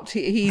out.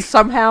 He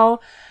somehow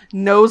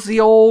knows the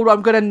old,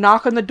 I'm going to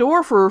knock on the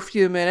door for a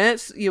few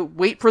minutes. You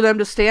wait for them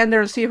to stand there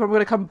and see if I'm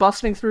going to come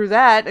busting through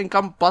that, and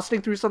come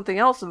busting through something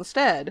else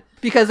instead.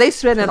 Because they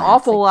spend an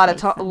awful lot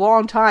of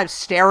long time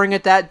staring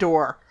at that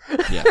door.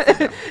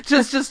 Yeah.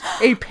 just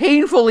a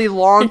painfully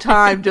long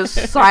time just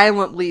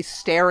silently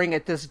staring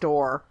at this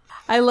door.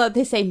 I love,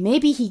 they say,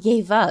 maybe he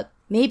gave up.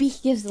 Maybe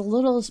he gives a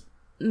little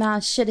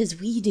amount of shit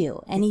as we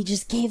do, and he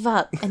just gave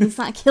up, and he's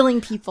not killing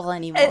people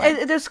anymore.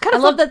 And there's kind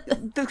of, I love that.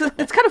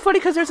 It's kind of funny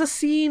because there's a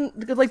scene,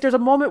 like there's a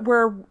moment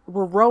where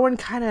Rowan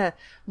kind of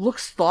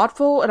looks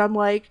thoughtful, and I'm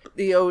like,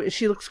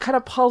 she looks kind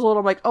of puzzled.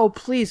 I'm like, oh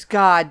please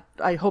God,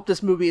 I hope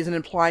this movie isn't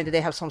implying that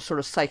they have some sort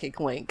of psychic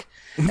link,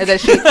 and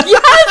that she I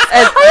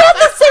had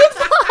the same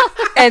thought.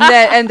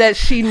 and that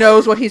she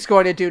knows what he's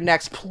going to do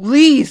next.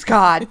 Please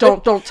God,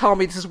 don't tell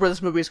me this is where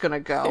this movie is going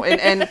to go.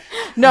 And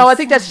no, I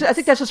think that's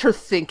just her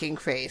thinking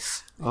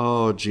face.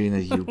 Oh, Gina,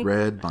 you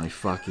read my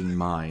fucking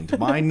mind.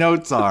 My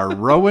notes are,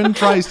 Rowan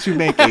tries to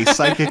make a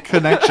psychic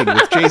connection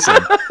with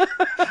Jason.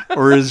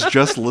 Or is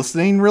just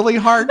listening really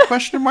hard? ?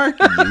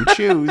 You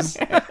choose.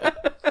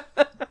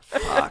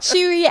 Fuck.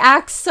 She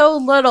reacts so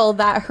little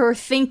that her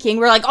thinking,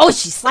 we're like, oh,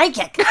 she's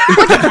psychic.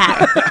 Look at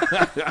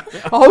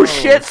that. Oh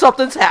shit,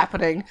 something's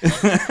happening.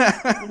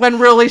 When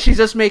really she's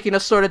just making a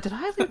sort of, did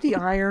I leave the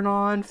iron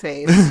on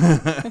face?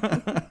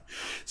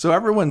 So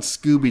everyone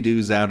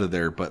Scooby-Doo's out of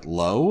there but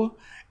Lo.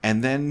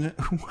 And then,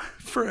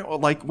 for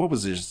like, what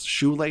was his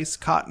shoelace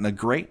caught in a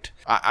grate?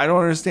 I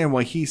don't understand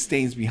why he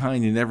stays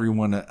behind and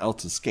everyone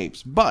else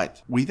escapes.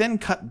 But we then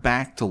cut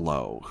back to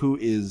Lo, who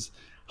is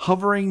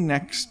hovering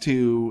next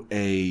to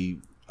a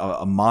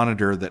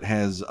monitor that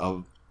has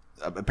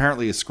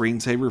apparently a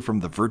screensaver from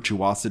the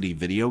Virtuosity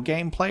video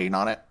game playing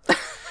on it.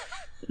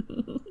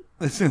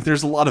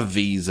 There's a lot of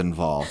V's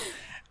involved.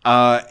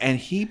 And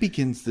he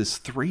begins this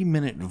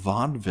 3-minute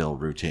vaudeville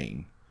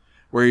routine,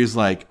 where he's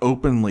like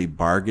openly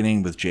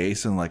bargaining with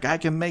Jason, like, I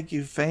can make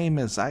you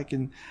famous.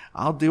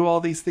 I'll do all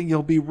these things.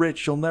 You'll be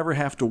rich. You'll never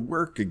have to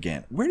work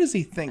again. Where does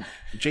he think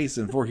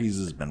Jason Voorhees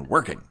has been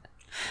working?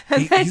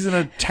 He's in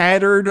a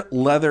tattered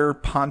leather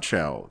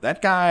poncho.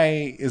 That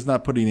guy is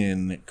not putting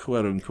in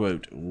quote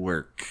unquote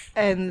work.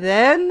 And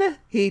then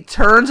he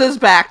turns his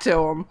back to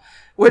him,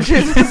 which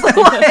is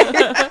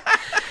like...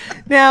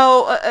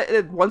 Now,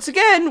 once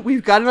again,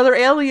 we've got another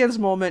Aliens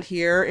moment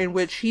here in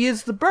which he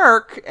is the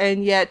Burke,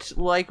 and yet,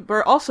 like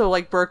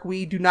Burke,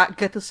 we do not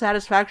get the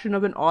satisfaction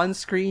of an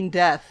on-screen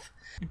death.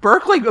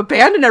 Burke like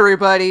abandoned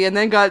everybody and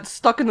then got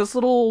stuck in this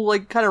little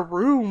like kind of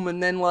room,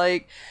 and then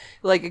like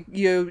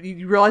you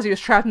realize he was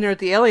trapped in there with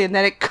the alien.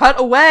 Then it cut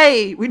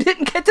away. We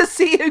didn't get to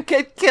see him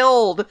get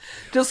killed.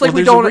 Just like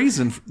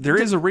there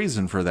is a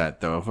reason for that,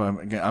 though. If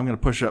I'm going to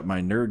push up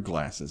my nerd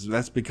glasses.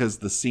 That's because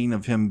the scene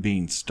of him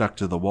being stuck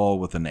to the wall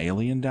with an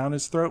alien down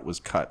his throat was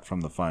cut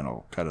from the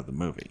final cut of the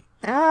movie.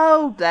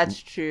 Oh, that's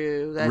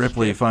true.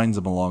 Ripley finds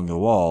him along the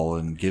wall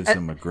and gives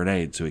him a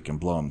grenade so he can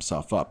blow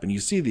himself up. And you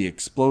see the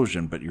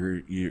explosion, but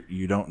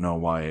you don't know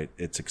why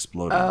it's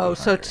exploding. Oh,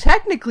 so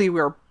technically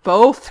we're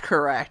both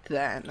correct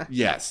then.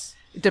 Yes.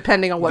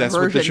 Depending on what That's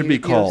version what this should be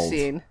called.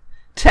 You've seen.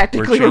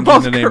 Technically, we're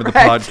both changing the name correct.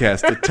 of the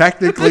podcast to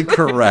Technically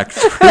Correct.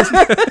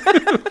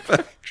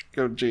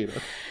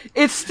 Gogeta.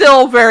 It's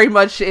still very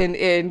much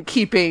in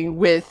keeping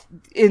with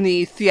in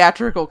the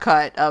theatrical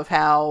cut of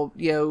how,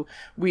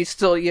 we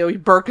still,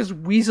 Burke is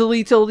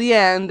weaselly till the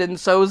end, and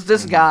so is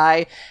this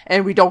guy,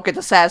 and we don't get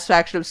the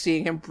satisfaction of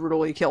seeing him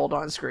brutally killed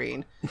on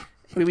screen.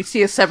 We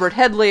see a severed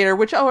head later,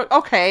 which,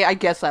 okay, I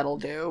guess that'll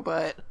do,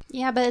 but...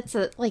 Yeah, but it's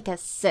like a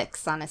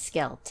 6 on a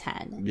scale of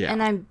 10. Yeah.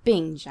 And I'm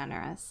being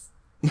generous.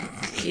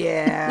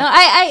 Yeah. No,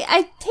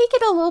 I take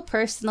it a little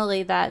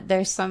personally that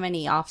there's so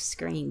many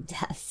off-screen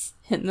deaths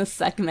in the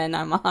segment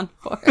I'm on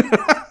for.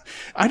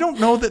 I don't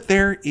know that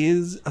there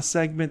is a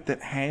segment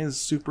that has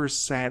super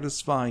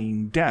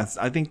satisfying deaths.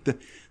 I think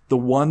the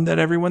one that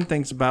everyone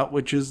thinks about,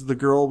 which is the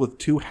girl with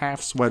 2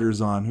 half sweaters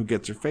on who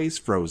gets her face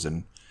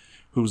frozen,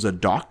 who's a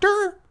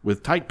doctor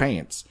with tight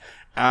pants.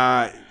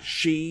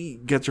 She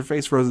gets her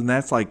face frozen.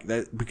 That's like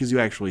that because you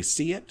actually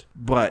see it,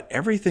 but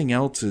everything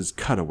else is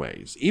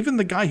cutaways. Even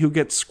the guy who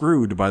gets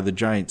screwed by the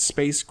giant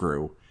space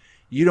screw,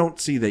 you don't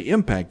see the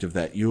impact of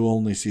that. You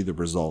only see the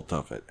result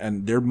of it.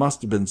 And there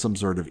must have been some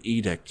sort of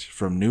edict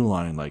from New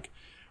Line, like,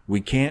 we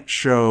can't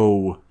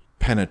show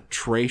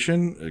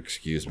penetration.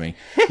 Excuse me.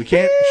 We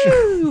can't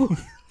show...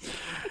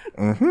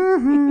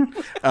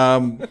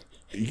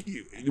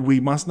 They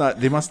must not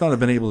have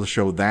been able to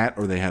show that,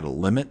 or they had a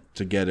limit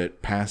to get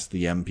it past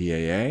the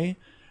MPAA,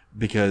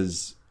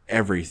 because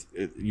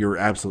you're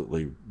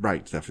absolutely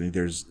right, Stephanie.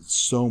 There's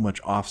so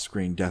much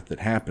off-screen death that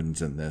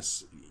happens in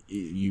this.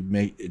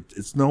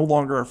 It's no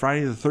longer a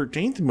Friday the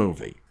 13th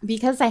movie.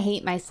 Because I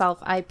hate myself,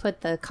 I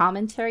put the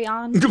commentary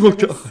on for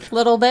this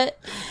little bit.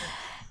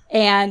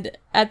 And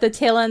at the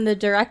tail end, the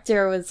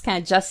director was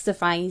kind of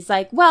justifying. He's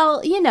like,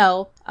 well,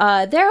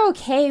 they're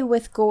okay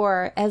with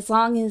gore as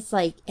long as,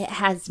 like, it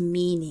has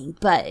meaning.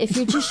 But if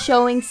you're just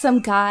showing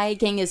some guy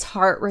getting his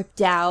heart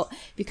ripped out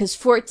because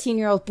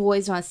 14-year-old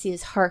boys want to see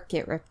his heart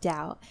get ripped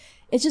out,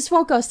 it just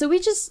won't go. So we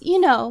just,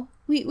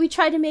 we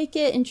try to make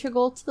it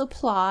integral to the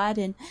plot.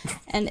 And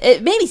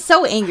it made me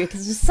so angry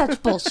because it was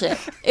such bullshit.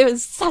 It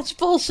was such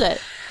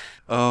bullshit.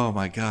 Oh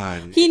my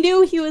God. He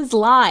knew he was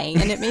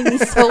lying, and it made me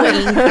so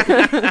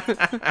angry.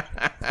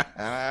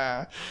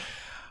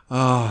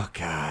 Oh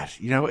God.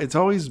 It's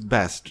always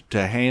best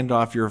to hand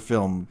off your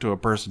film to a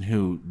person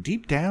who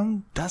deep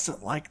down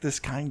doesn't like this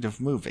kind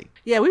of movie.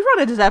 Yeah, we've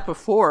run into that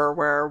before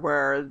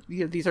where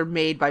these are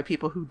made by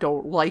people who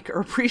don't like or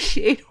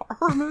appreciate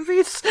horror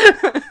movies.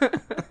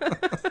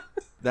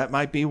 That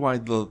might be why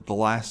the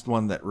last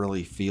one that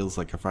really feels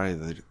like a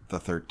Friday the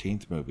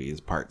 13th movie is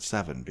Part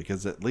 7,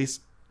 because at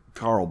least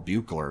Carl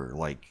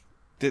Buechler,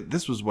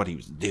 this was what he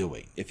was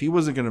doing. If he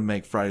wasn't going to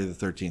make Friday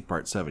the 13th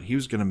Part 7, he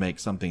was going to make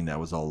something that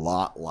was a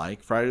lot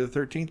like Friday the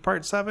 13th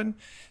Part 7.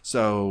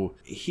 So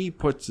he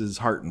puts his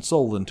heart and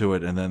soul into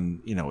it, and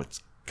then,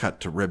 it's cut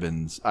to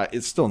ribbons.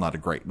 It's still not a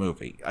great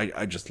movie.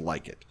 I just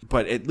like it.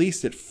 But at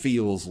least it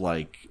feels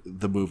like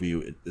the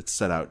movie it's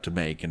set out to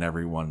make, and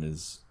everyone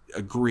is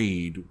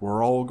agreed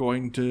we're all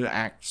going to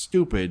act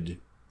stupid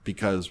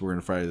because we're in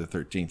a Friday the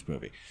 13th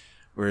movie.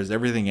 Whereas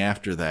everything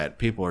after that,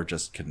 people are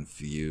just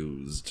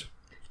confused.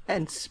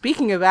 And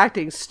speaking of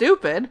acting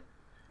stupid,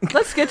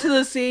 let's get to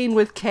the scene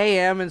with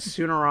KM and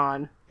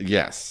Sunaran.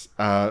 Yes.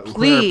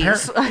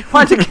 Please, I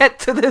want to get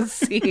to this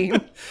scene.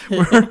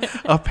 We're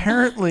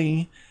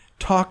apparently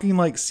talking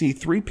like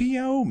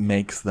C-3PO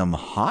makes them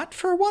hot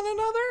for one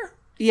another?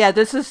 Yeah,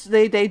 this is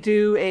they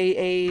do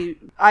a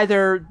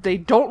either they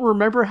don't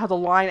remember how the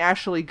line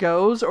actually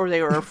goes, or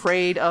they were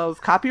afraid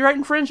of copyright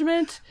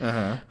infringement.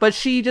 But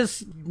she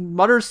just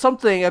mutters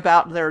something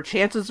about their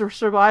chances of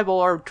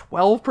survival are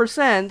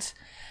 12%,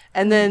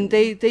 and then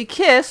they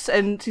kiss,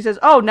 and she says,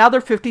 "Oh, now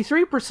they're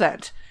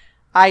 53%."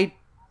 I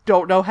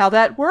don't know how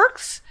that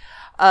works.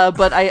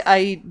 But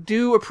I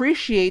do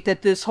appreciate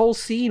that this whole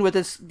scene with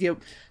this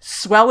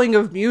swelling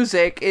of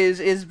music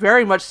is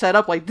very much set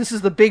up like this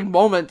is the big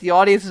moment the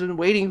audience has been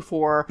waiting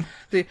for.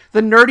 The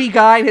nerdy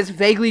guy and his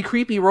vaguely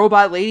creepy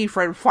robot lady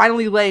friend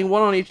finally laying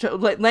one on each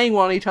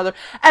other,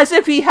 as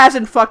if he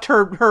hasn't fucked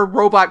her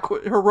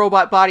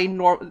robot body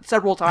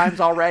several times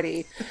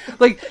already.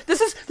 Like this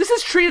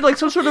is treated like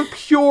some sort of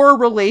pure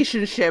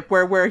relationship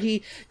where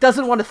he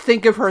doesn't want to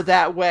think of her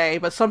that way,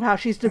 but somehow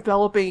she's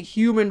developing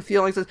human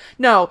feelings.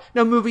 No,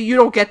 movie, you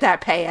don't get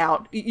that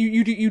payout.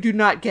 You do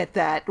not get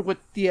that with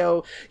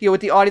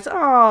with the audience.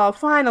 Oh,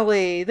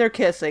 finally they're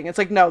kissing. It's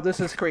like, no, this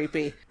is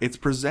creepy. It's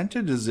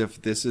presented as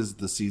if this is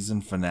the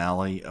season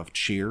finale of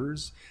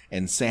Cheers,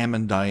 and Sam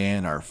and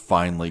Diane are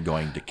finally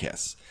going to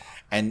kiss.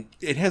 And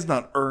it has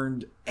not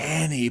earned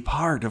any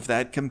part of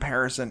that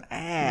comparison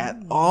at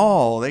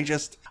all. They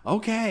just,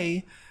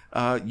 okay,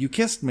 you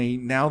kissed me,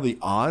 now the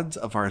odds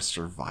of our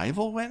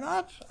survival went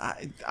up?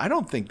 I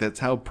don't think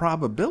that's how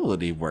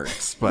probability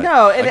works. But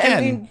no, and, again,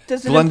 I mean,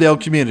 Glendale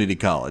Community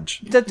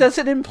College. Does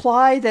it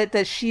imply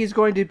that she is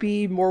going to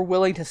be more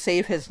willing to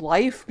save his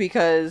life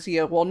because,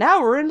 well,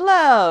 now we're in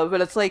love?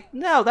 And it's like,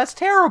 no, that's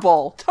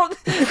terrible.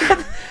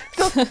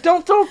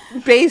 Don't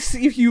base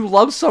if you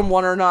love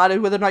someone or not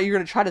and whether or not you're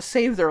going to try to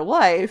save their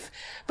life.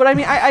 But I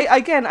mean,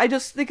 I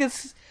just think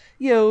it's,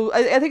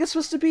 I think it's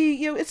supposed to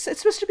be, it's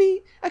supposed to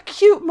be a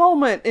cute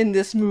moment in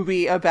this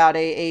movie about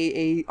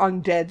a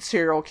undead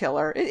serial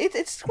killer.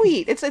 It's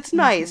sweet. It's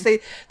nice.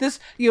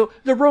 The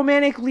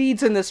romantic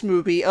leads in this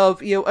movie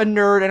of, a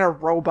nerd and a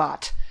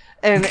robot,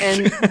 and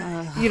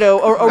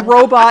a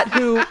robot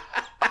who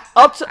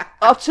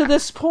up to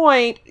this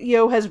point,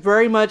 has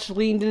very much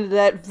leaned into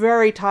that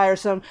very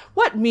tiresome,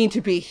 what mean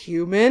to be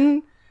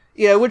human,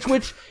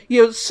 which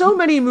so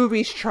many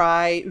movies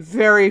try,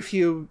 very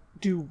few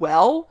do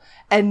well,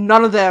 and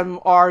none of them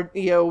are,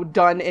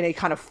 done in a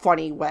kind of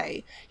funny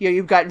way.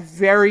 You've got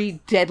very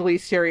deadly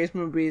serious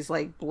movies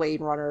like Blade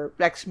Runner,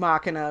 Ex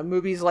Machina,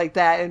 movies like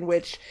that in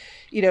which,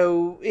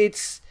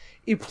 it's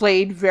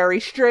played very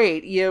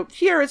straight.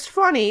 Here it's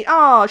funny.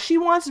 Oh, she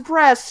wants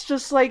breasts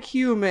just like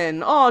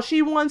human. Oh,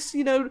 she wants,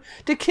 to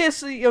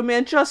kiss a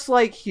man just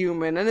like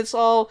human. And it's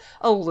all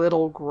a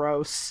little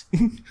gross.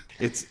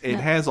 It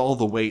has all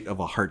the weight of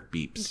a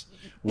Heartbeeps.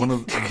 One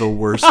of the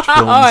worst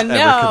films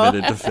ever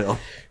committed to film.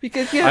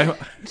 Because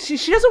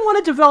she doesn't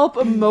want to develop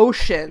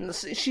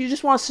emotions. She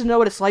just wants to know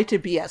what it's like to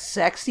be a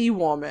sexy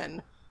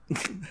woman.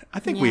 I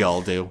think we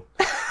all do.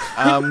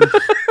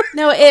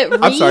 No, it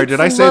reads, I'm sorry, did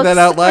I say that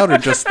out loud or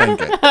just think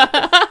it?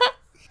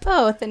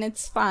 Both, and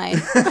it's fine.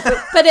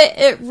 But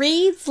it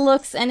reads,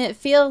 looks, and it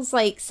feels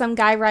like some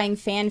guy writing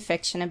fan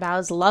fiction about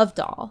his love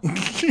doll.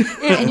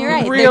 And you're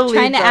right, really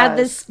they're trying to add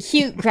this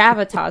cute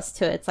gravitas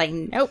to it. It's like,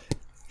 nope.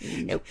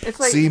 It's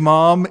like, see,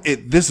 Mom,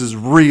 this is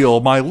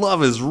real. My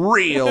love is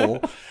real.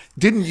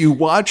 Didn't you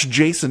watch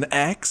Jason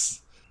X?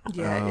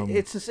 Yeah,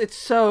 it's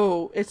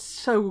so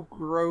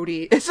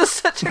grody. It's just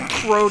such a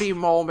grody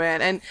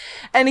moment,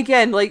 and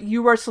again, like,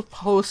 you are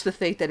supposed to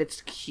think that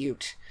it's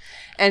cute,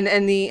 and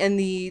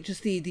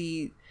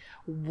the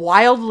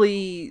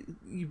wildly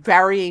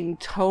varying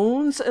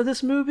tones of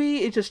this movie.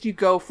 It just, you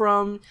go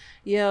from,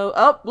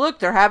 oh, look,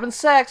 they're having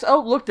sex.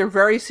 Oh, look, they're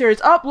very serious.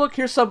 Oh, look,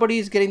 here's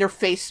somebody's getting their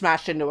face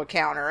smashed into a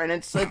counter. And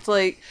it's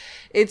like,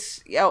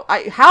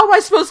 how am I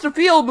supposed to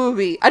feel,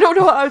 movie? I don't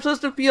know how I'm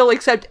supposed to feel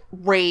except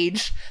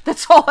rage.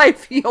 That's all I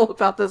feel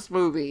about this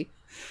movie.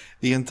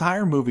 The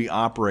entire movie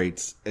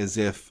operates as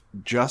if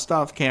just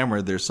off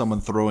camera there's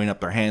someone throwing up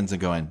their hands and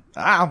going,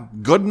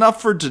 good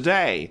enough for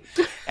today.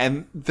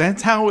 And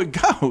that's how it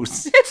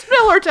goes. It's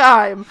Miller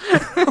time.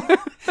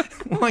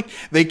 Like,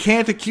 they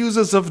can't accuse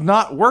us of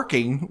not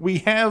working. We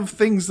have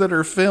things that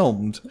are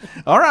filmed.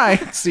 All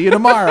right, see you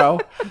tomorrow.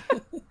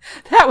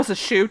 That was a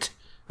shoot.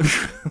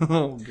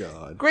 Oh,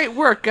 God. Great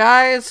work,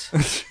 guys.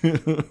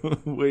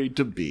 Way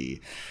to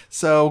be.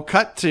 So,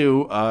 cut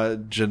to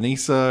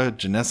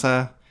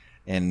Janessa,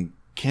 and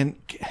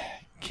Kinja.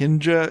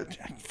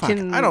 Fuck,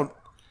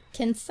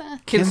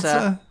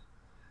 Kinsa.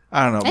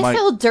 I don't know. I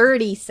feel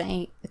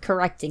dirty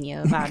correcting you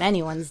about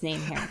anyone's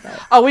name here.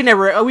 But.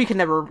 We can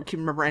never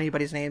remember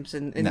anybody's names,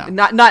 and no.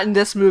 not in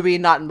this movie,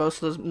 not in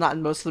most of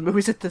the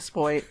movies at this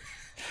point.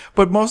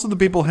 But most of the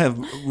people have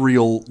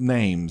real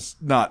names,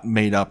 not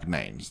made up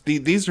names.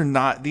 These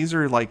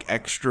are like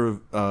extra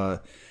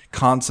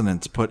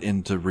consonants put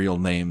into real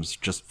names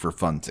just for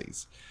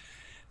funsies.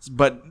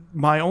 But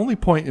my only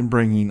point in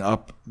bringing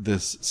up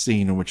this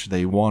scene in which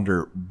they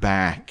wander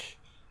back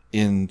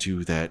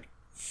into that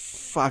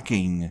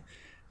fucking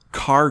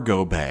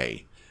cargo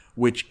bay,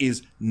 which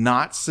is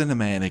not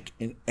cinematic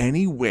in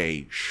any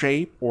way,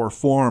 shape, or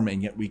form,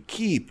 and yet we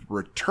keep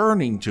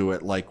returning to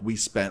it like we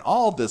spent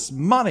all this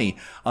money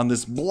on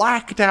this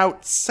blacked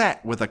out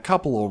set with a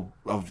couple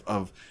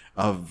of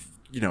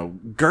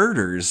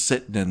girders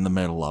sitting in the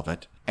middle of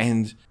it.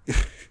 And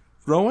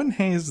Rowan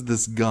has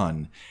this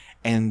gun,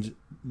 and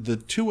the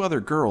two other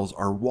girls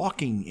are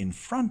walking in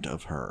front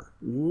of her.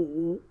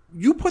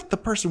 You put the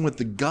person with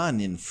the gun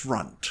in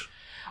front.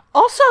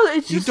 Also,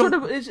 it's just sort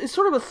of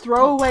a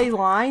throwaway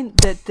line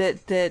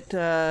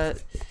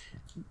that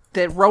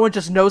Rowan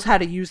just knows how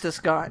to use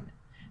this gun.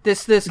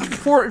 This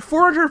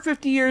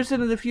 450 years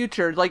into the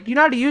future, like, you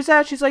know how to use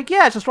that? She's like,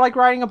 yeah, it's just like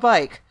riding a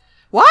bike.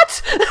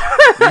 What?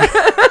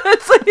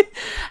 It's like,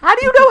 how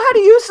do you know how to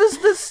use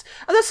this?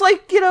 That's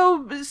like,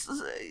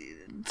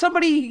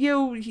 somebody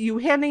you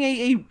handing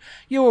a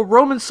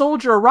Roman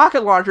soldier a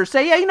rocket launcher.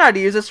 Say, yeah, you know how to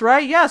use this,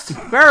 right? Yes,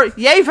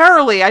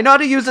 verily, I know how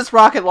to use this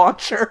rocket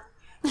launcher.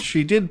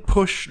 She did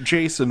push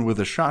Jason with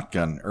a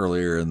shotgun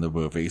earlier in the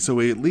movie, so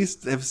we at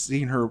least have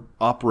seen her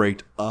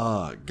operate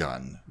a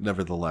gun.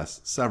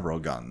 Nevertheless, several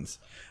guns.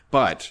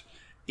 But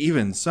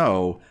even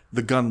so,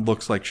 the gun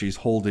looks like she's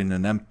holding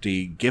an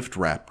empty gift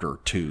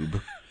Raptor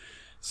tube.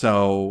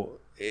 So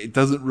it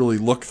doesn't really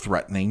look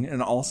threatening.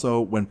 And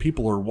also, when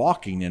people are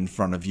walking in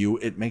front of you,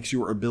 it makes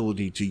your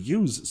ability to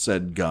use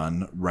said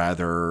gun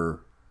rather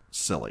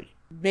silly.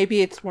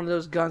 Maybe it's one of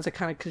those guns that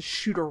kind of could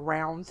shoot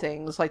around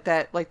things, like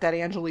that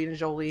Angelina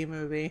Jolie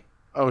movie.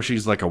 Oh,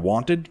 she's like a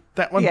Wanted?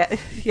 That one? Yeah.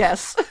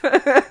 Yes.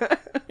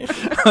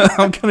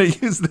 I'm going to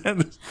use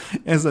that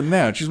as a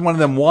noun. She's one of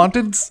them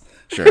Wanteds?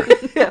 Sure.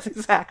 Yes,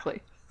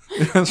 exactly.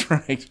 That's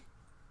right.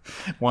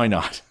 Why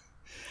not?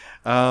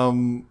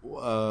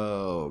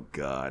 Oh,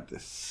 God.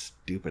 This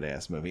stupid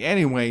ass movie.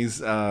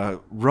 Anyways,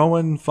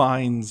 Rowan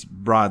finds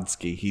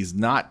Brodsky. He's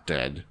not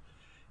dead.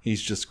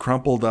 He's just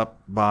crumpled up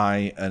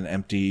by an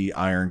empty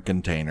iron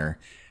container.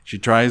 She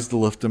tries to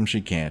lift him.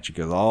 She can't. She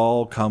goes,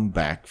 I'll come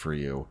back for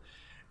you.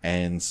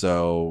 And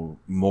so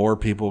more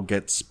people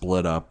get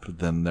split up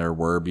than there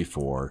were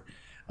before.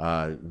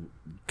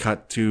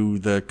 Cut to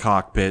the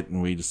cockpit,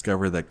 and we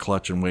discover that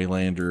Clutch and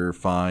Waylander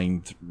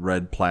find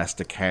Red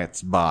Plastic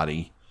Hat's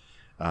body.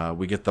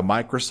 We get the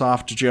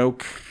Microsoft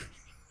joke.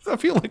 I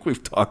feel like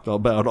we've talked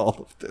about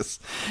all of this.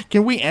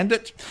 Can we end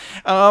it?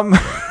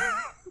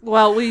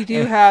 Well, we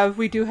do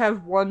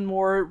have one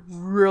more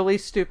really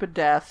stupid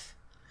death.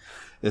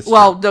 It's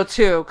well, true. no,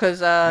 two, because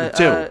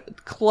Two.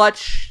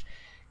 Clutch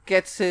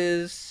gets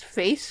his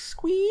face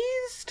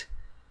squeezed.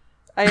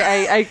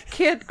 I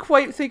can't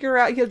quite figure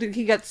out.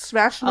 He got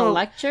smashed.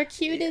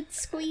 Electrocuted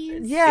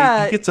squeeze?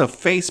 Yeah. He gets a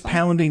face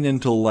pounding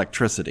into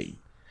electricity.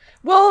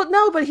 Well,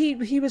 no, but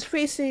he was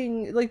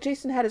facing, like,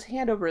 Jason had his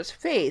hand over his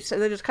face, and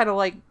then just kind of,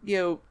 like,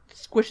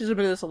 squishes him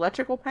into this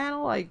electrical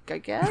panel, I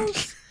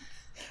guess.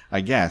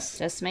 I guess.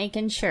 Just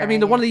making sure. I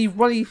mean, one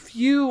of the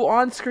few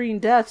on-screen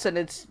deaths, and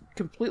it's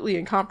completely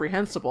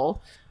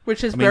incomprehensible,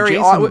 which is very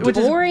odd, which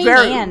boring is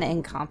very and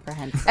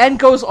incomprehensible, and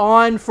goes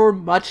on for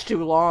much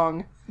too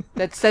long.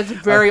 That's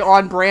very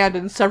on brand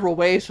in several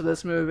ways for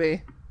this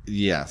movie.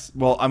 Yes.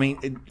 Well, I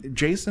mean,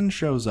 Jason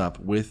shows up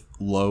with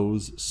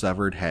Lowe's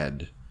severed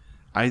head,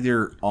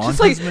 either on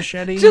just his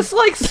machete, just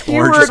like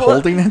skewered, or just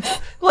holding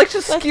it, like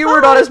just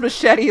skewered on his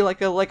machete,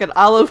 like an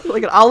olive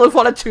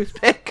on a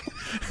toothpick.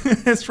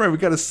 That's right. We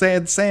got a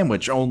sad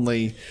sandwich,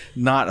 only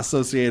not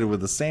associated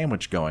with the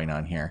sandwich going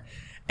on here,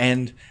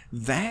 and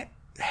that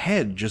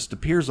head just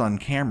appears on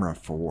camera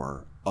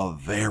for a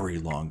very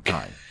long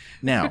time.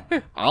 Now,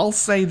 I'll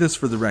say this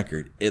for the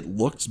record. It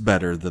looks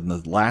better than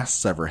the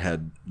last severed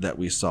head that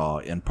we saw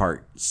in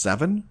part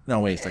 7.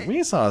 No, wait a second.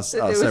 We saw a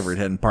severed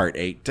head in part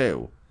 8,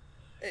 too.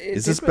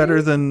 Is this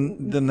better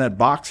than that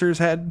boxer's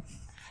head?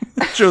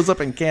 Shows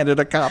up in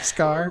Canada Cop's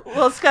car.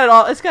 Well, it's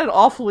got an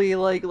awfully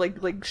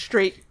like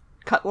straight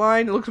cut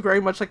line. It looks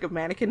very much like a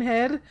mannequin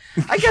head.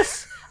 I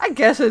guess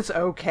it's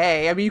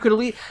okay. I mean, you could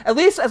at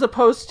least as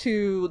opposed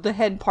to the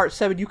head in part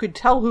 7, you could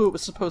tell who it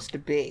was supposed to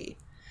be.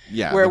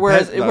 Yeah,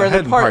 whereas the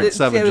head in part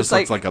 7 just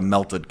looks like a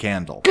melted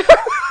candle.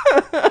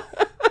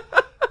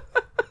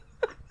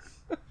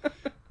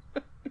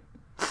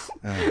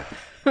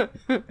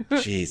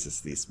 Jesus,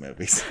 these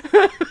movies.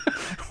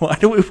 Why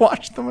do we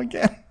watch them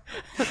again?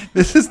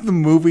 This is the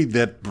movie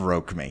that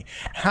broke me.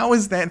 How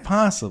is that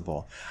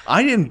possible?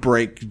 I didn't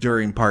break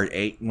during part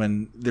 8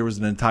 when there was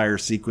an entire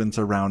sequence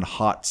around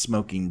hot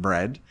smoking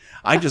bread.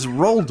 I just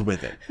rolled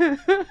with it.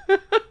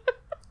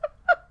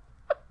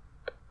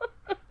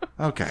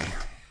 Okay.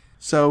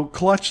 So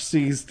Clutch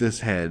sees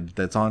this head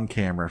that's on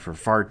camera for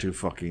far too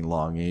fucking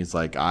long. And he's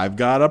like, I've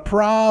got a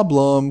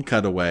problem.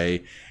 Cut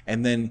away.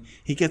 And then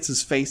he gets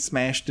his face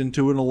smashed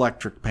into an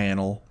electric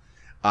panel.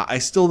 I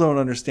still don't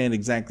understand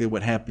exactly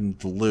what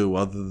happened to Lou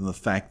other than the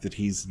fact that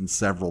he's in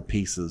several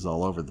pieces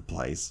all over the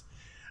place.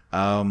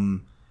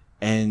 And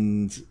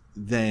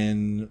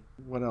then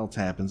what else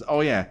happens?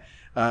 Oh, yeah.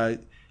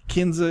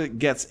 Kinza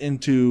gets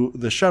into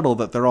the shuttle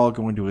that they're all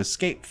going to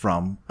escape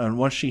from. And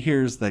once she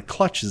hears that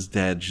Clutch is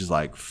dead, she's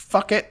like,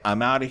 fuck it,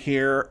 I'm out of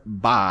here,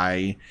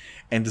 bye.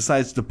 And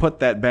decides to put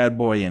that bad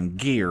boy in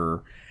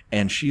gear.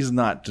 And she's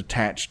not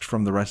detached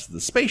from the rest of the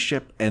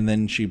spaceship. And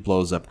then she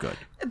blows up good.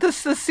 This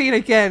scene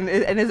again,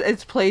 and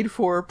it's played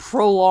for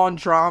prolonged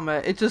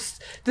drama.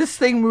 This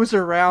thing moves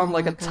around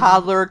like a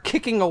toddler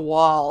kicking a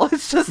wall.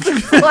 It's just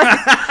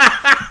like...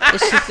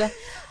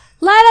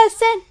 Let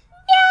us in.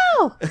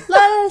 No!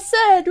 Let us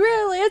in.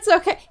 Really, it's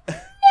okay.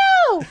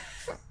 No!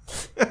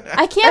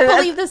 I can't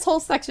believe this whole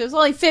section was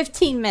only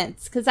 15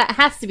 minutes, because that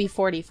has to be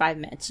 45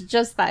 minutes.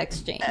 Just that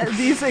exchange.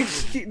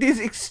 These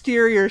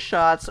exterior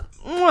shots.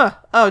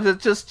 Oh,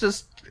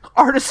 just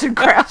artisan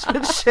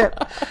craftsmanship.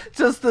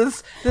 Just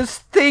this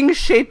thing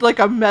shaped like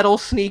a metal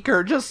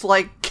sneaker, just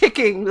like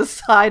kicking the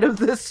side of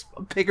this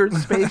bigger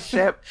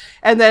spaceship,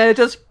 and then it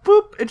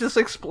just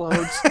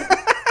explodes.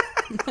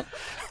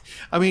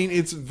 I mean,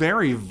 it's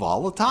very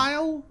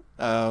volatile.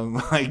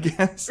 I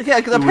guess. Yeah,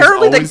 because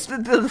apparently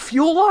the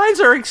fuel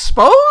lines are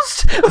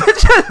exposed,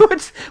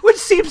 which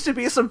seems to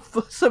be some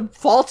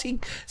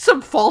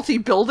faulty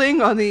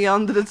building on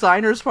the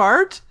designer's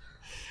part.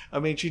 I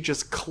mean, she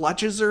just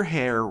clutches her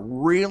hair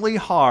really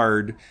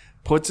hard,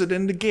 puts it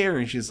into gear,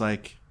 and she's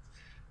like,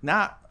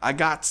 "Nah, I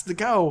gots to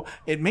go."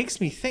 It makes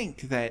me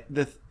think that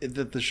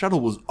the shuttle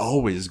was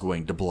always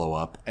going to blow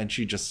up, and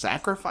she just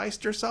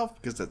sacrificed herself,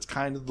 because that's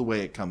kind of the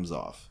way it comes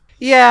off.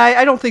 Yeah,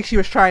 I don't think she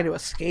was trying to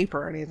escape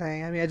or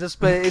anything. I mean,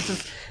 but it's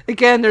just,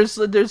 again, there's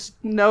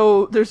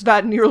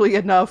not nearly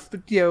enough,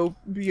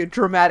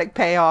 dramatic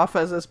payoff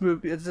as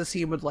this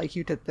scene would like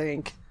you to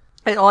think.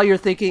 And all you're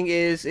thinking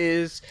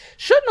is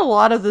shouldn't a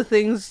lot of the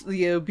things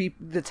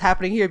that's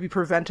happening here be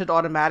prevented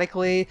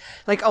automatically?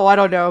 Like, I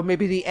don't know,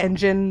 maybe the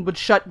engine would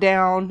shut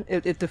down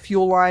if the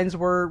fuel lines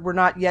were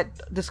not yet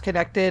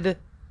disconnected.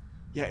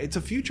 Yeah, it's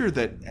a future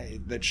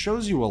that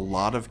shows you a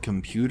lot of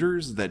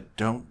computers that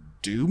don't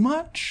do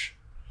much.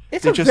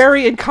 It's a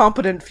very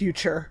incompetent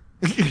future.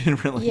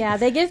 Really? Yeah,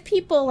 they give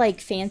people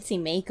like fancy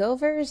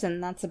makeovers,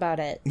 and that's about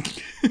it.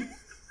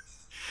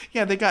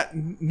 Yeah, they got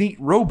neat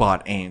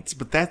robot ants,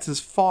 but that's as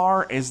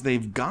far as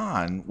they've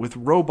gone with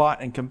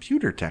robot and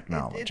computer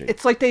technology.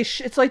 It's like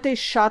they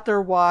shot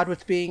their wad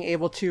with being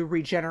able to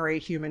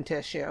regenerate human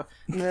tissue.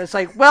 And it's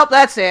like, well,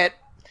 that's it.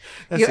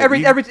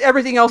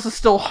 Everything else is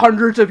still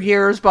hundreds of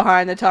years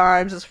behind the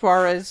times as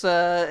far as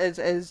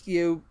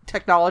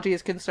technology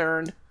is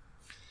concerned.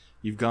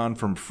 You've gone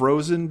from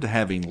Frozen to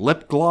having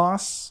lip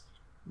gloss.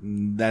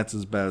 That's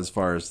about as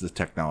far as the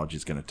technology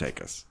is going to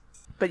take us.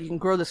 But you can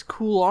grow this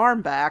cool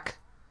arm back.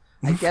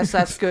 I guess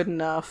that's good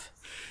enough.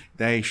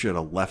 They should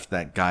have left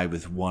that guy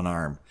with one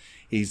arm.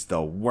 He's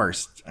the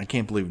worst. I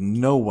can't believe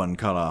no one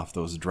cut off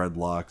those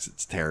dreadlocks.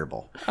 It's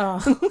terrible. Oh.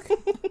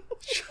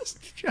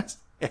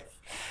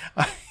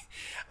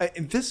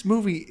 This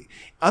movie,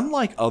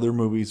 unlike other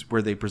movies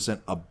where they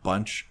present a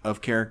bunch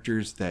of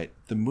characters that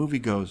the movie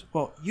goes,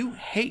 well, you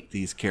hate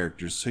these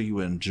characters, so you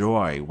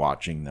enjoy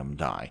watching them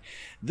die.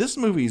 This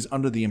movie is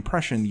under the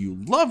impression you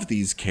love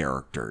these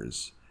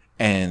characters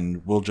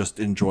and will just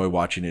enjoy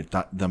watching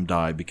them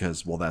die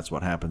because, well, that's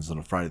what happens in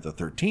a Friday the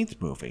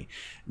 13th movie.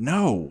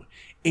 No,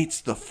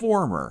 it's the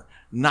former,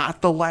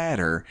 not the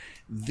latter.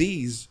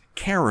 These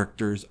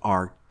characters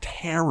are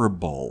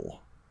terrible.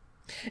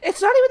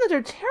 It's not even that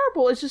they're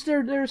terrible. It's just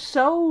they're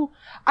so...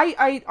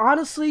 I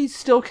honestly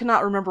still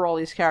cannot remember all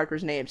these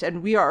characters' names,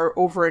 and we are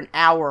over an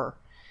hour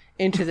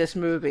into this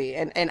movie,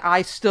 and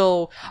I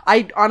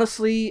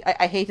honestly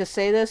hate to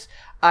say this,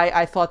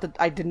 I thought that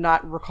I did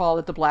not recall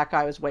that the black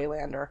guy was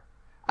Waylander.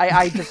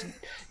 I just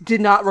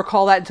did not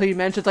recall that until you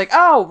mentioned, it's like,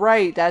 oh,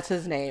 right, that's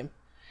his name.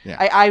 Yeah.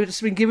 I've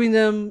just been giving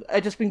them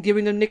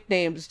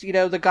nicknames.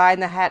 The guy in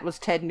the hat was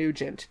Ted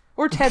Nugent,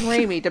 or Ted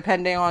Raimi,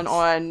 depending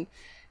on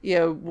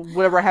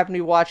whatever I happened to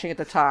be watching at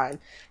the time.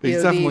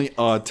 He's definitely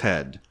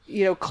Ted.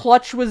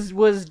 Clutch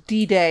was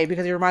D-Day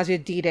because he reminds me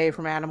of D-Day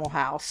from Animal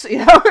House.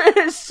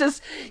 It's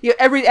just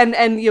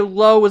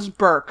Lowe was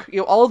Burke.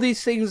 All of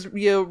these things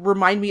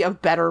remind me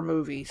of better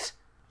movies.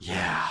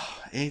 Yeah,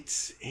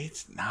 it's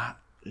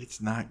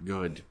not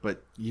good.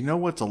 But you know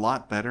what's a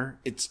lot better?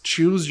 It's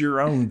Choose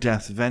Your Own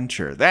Death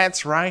Venture.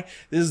 That's right.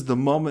 This is the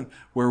moment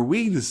where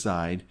we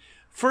decide.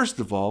 First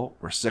of all,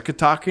 we're sick of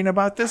talking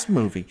about this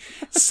movie.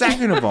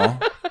 Second of all,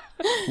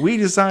 we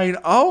decide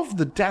of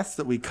the deaths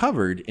that we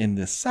covered in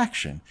this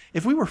section,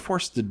 if we were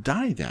forced to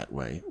die that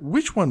way,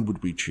 which one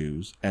would we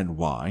choose and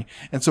why?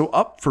 And so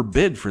up for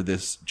bid for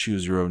this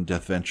Choose Your Own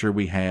Death Venture,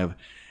 we have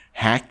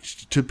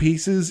hacked to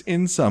pieces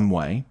in some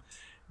way,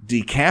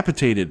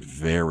 decapitated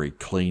very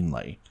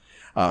cleanly,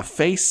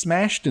 face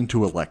smashed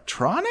into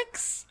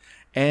electronics,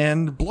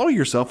 and blow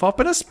yourself up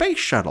in a space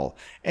shuttle.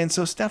 And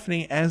so,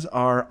 Stephanie, as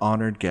our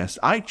honored guest,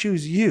 I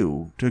choose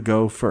you to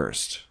go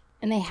first.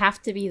 And they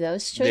have to be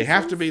those choices? They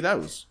have to be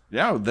those.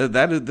 Yeah,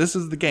 this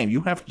is the game.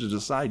 You have to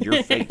decide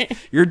your fate.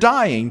 You're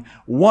dying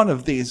one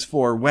of these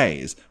four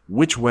ways.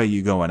 Which way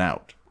you going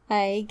out?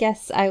 I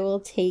guess I will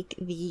take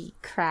the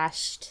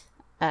crashed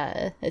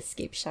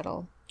escape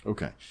shuttle.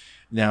 Okay.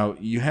 Now,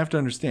 you have to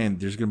understand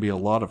there's going to be a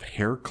lot of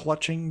hair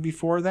clutching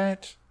before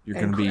that. You're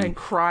going to be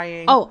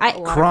crying. Oh,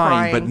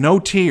 crying, but no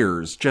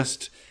tears.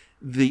 Just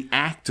the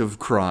act of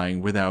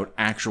crying without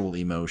actual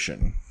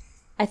emotion.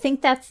 I think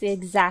that's the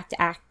exact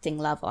acting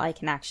level I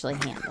can actually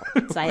handle.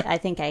 So I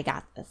think I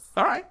got this.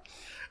 All right.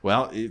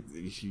 Well,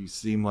 you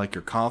seem like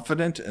you're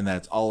confident, and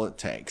that's all it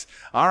takes.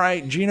 All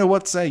right, Gina,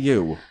 what say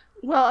you?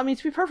 Well, I mean,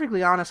 to be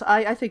perfectly honest,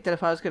 I think that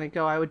if I was going to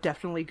go, I would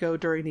definitely go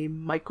during the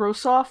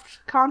Microsoft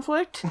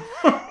conflict.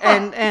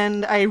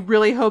 and I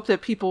really hope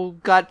that people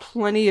got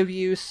plenty of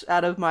use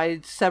out of my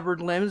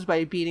severed limbs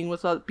by beating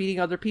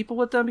other people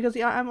with them, because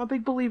I'm a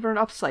big believer in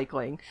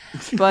upcycling.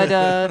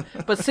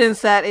 But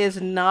since that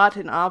is not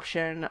an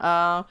option,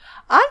 I'm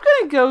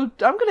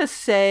gonna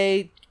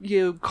say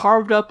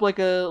carved up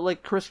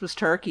like Christmas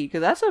turkey, because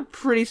that's a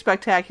pretty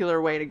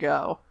spectacular way to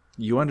go.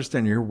 You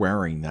understand you're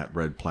wearing that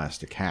red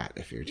plastic hat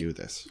if you do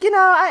this.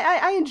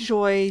 I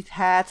enjoy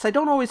hats. I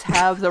don't always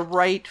have the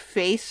right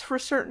face for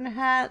certain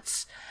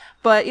hats,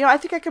 But, I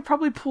think I could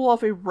probably pull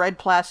off a red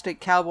plastic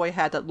cowboy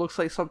hat that looks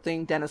like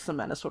something Dennis the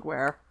Menace would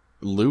wear.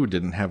 Lou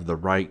didn't have the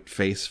right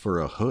face for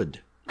a hood.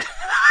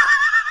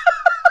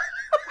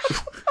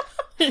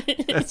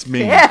 That's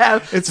mean. Yeah,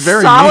 it's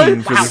very solid,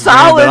 mean for this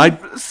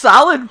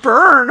solid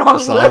burn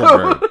on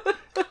Lou.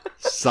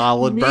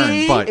 Solid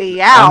burn, but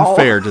Meow.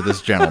 unfair to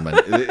this gentleman.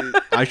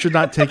 I should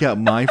not take out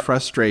my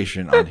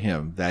frustration on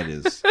him. That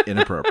is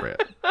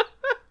inappropriate.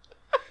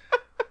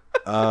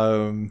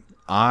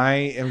 I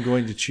am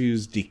going to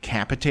choose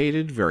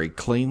decapitated very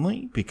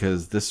cleanly,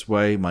 because this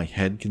way my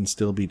head can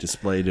still be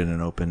displayed in an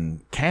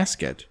open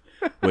casket,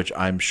 which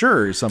I'm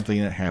sure is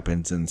something that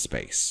happens in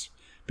space.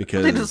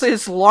 Because they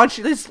just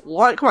launch.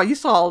 Come on, you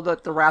saw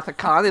the Wrath of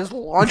Khan. They just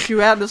launch you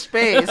out into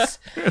space.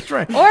 That's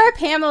right. Or a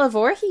Pamela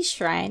Voorhees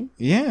shrine.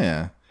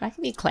 Yeah. That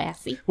could be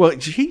classy. Well,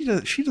 she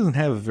doesn't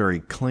have a very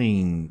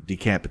clean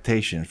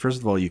decapitation. First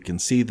of all, you can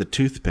see the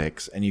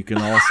toothpicks, and you can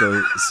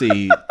also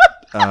see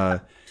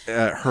her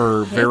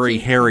very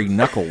hairy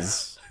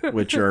knuckles,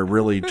 which are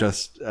really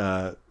just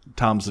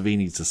Tom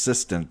Savini's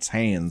assistant's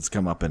hands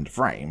come up into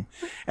frame.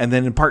 And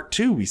then in part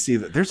 2, we see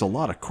that there's a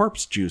lot of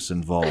corpse juice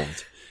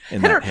involved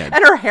in that head.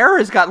 And her hair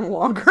has gotten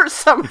longer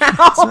somehow.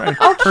 That's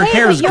right. Okay, her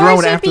hair has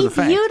grown after the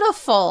fact.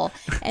 Beautiful,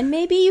 and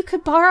maybe you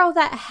could borrow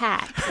that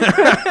hat.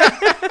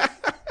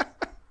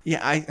 Yeah,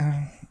 I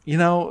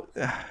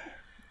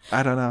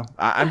don't know.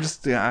 I'm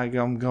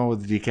going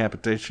with the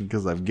decapitation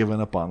because I've given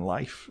up on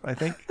life, I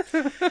think.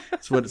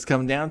 That's what it's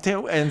come down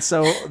to. And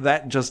so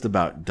that just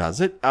about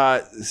does it.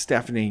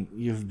 Stephanie,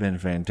 you've been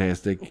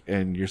fantastic,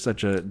 and you're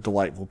such a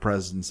delightful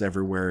presence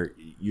everywhere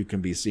you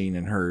can be seen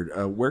and heard.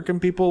 Where can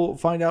people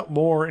find out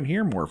more and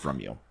hear more from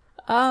you?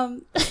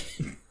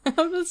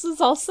 This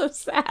is all so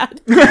sad.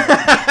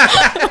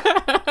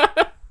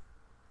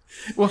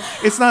 Well,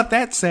 it's not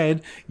that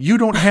sad. You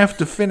don't have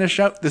to finish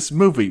out this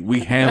movie. We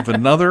have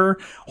another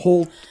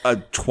whole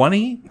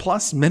 20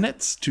 plus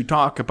minutes to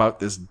talk about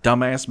this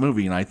dumbass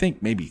movie, and I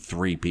think maybe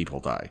 3 people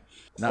die.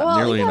 Not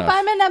nearly enough.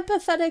 I'm an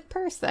empathetic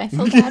person. I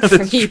feel bad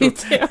for you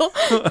too.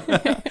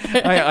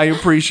 I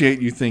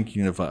appreciate you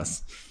thinking of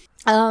us.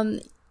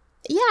 The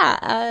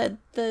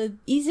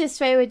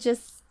easiest way would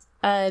just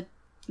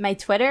my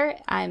Twitter.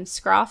 I'm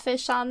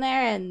Scrawfish on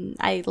there, and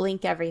I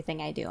link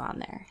everything I do on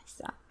there.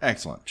 So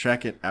excellent.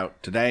 Check it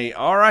out today.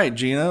 All right,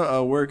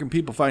 Gina, where can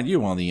people find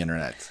you on the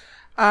internet?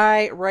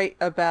 I write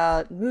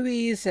about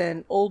movies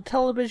and old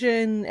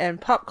television and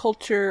pop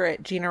culture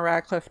at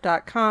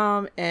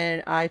GinaRadcliffe.com,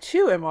 and I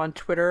too am on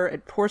Twitter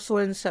at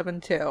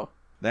Porcelain72.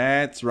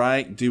 That's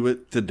right. Do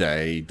it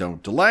today.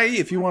 Don't delay.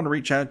 If you want to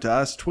reach out to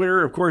us,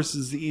 Twitter, of course,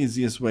 is the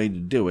easiest way to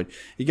do it.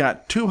 You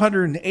got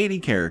 280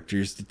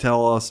 characters to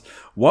tell us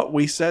what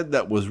we said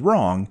that was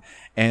wrong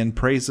and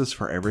praise us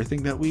for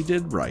everything that we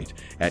did right.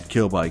 At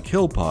Kill by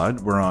Kill Pod,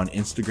 we're on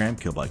Instagram,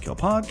 Kill by Kill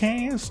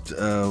Podcast.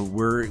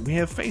 We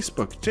have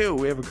Facebook too.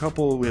 We have a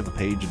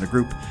page and a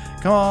group.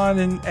 Come on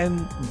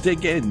and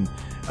dig in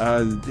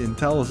and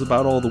tell us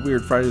about all the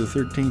weird Friday the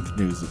 13th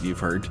news that you've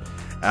heard.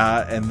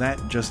 And that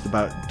just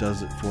about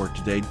does it for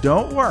today.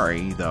 Don't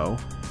worry, though.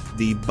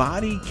 The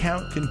body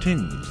count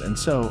continues. And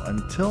so,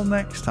 until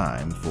next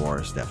time,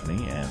 for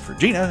Stephanie and for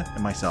Gina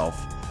and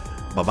myself,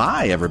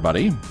 bye-bye,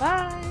 everybody.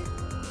 bye.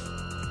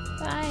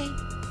 Bye.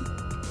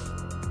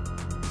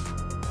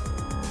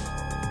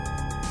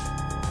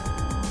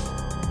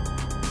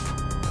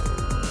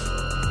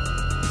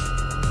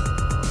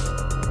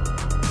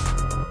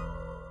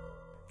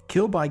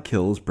 Kill by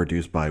Kill is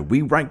produced by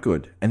We Write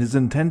Good and is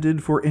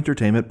intended for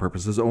entertainment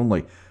purposes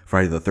only.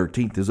 Friday the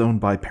 13th is owned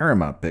by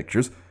Paramount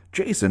Pictures.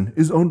 Jason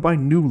is owned by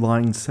New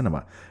Line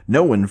Cinema.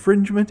 No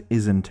infringement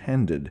is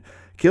intended.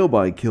 Kill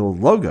by Kill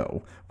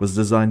logo was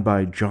designed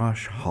by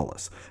Josh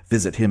Hollis.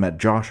 Visit him at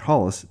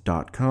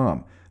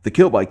joshhollis.com. The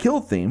Kill by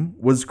Kill theme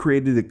was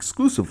created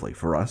exclusively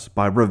for us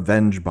by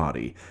Revenge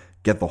Body.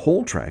 Get the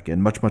whole track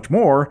and much, much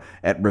more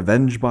at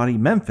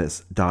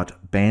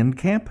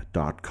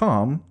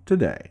revengebodymemphis.bandcamp.com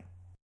today.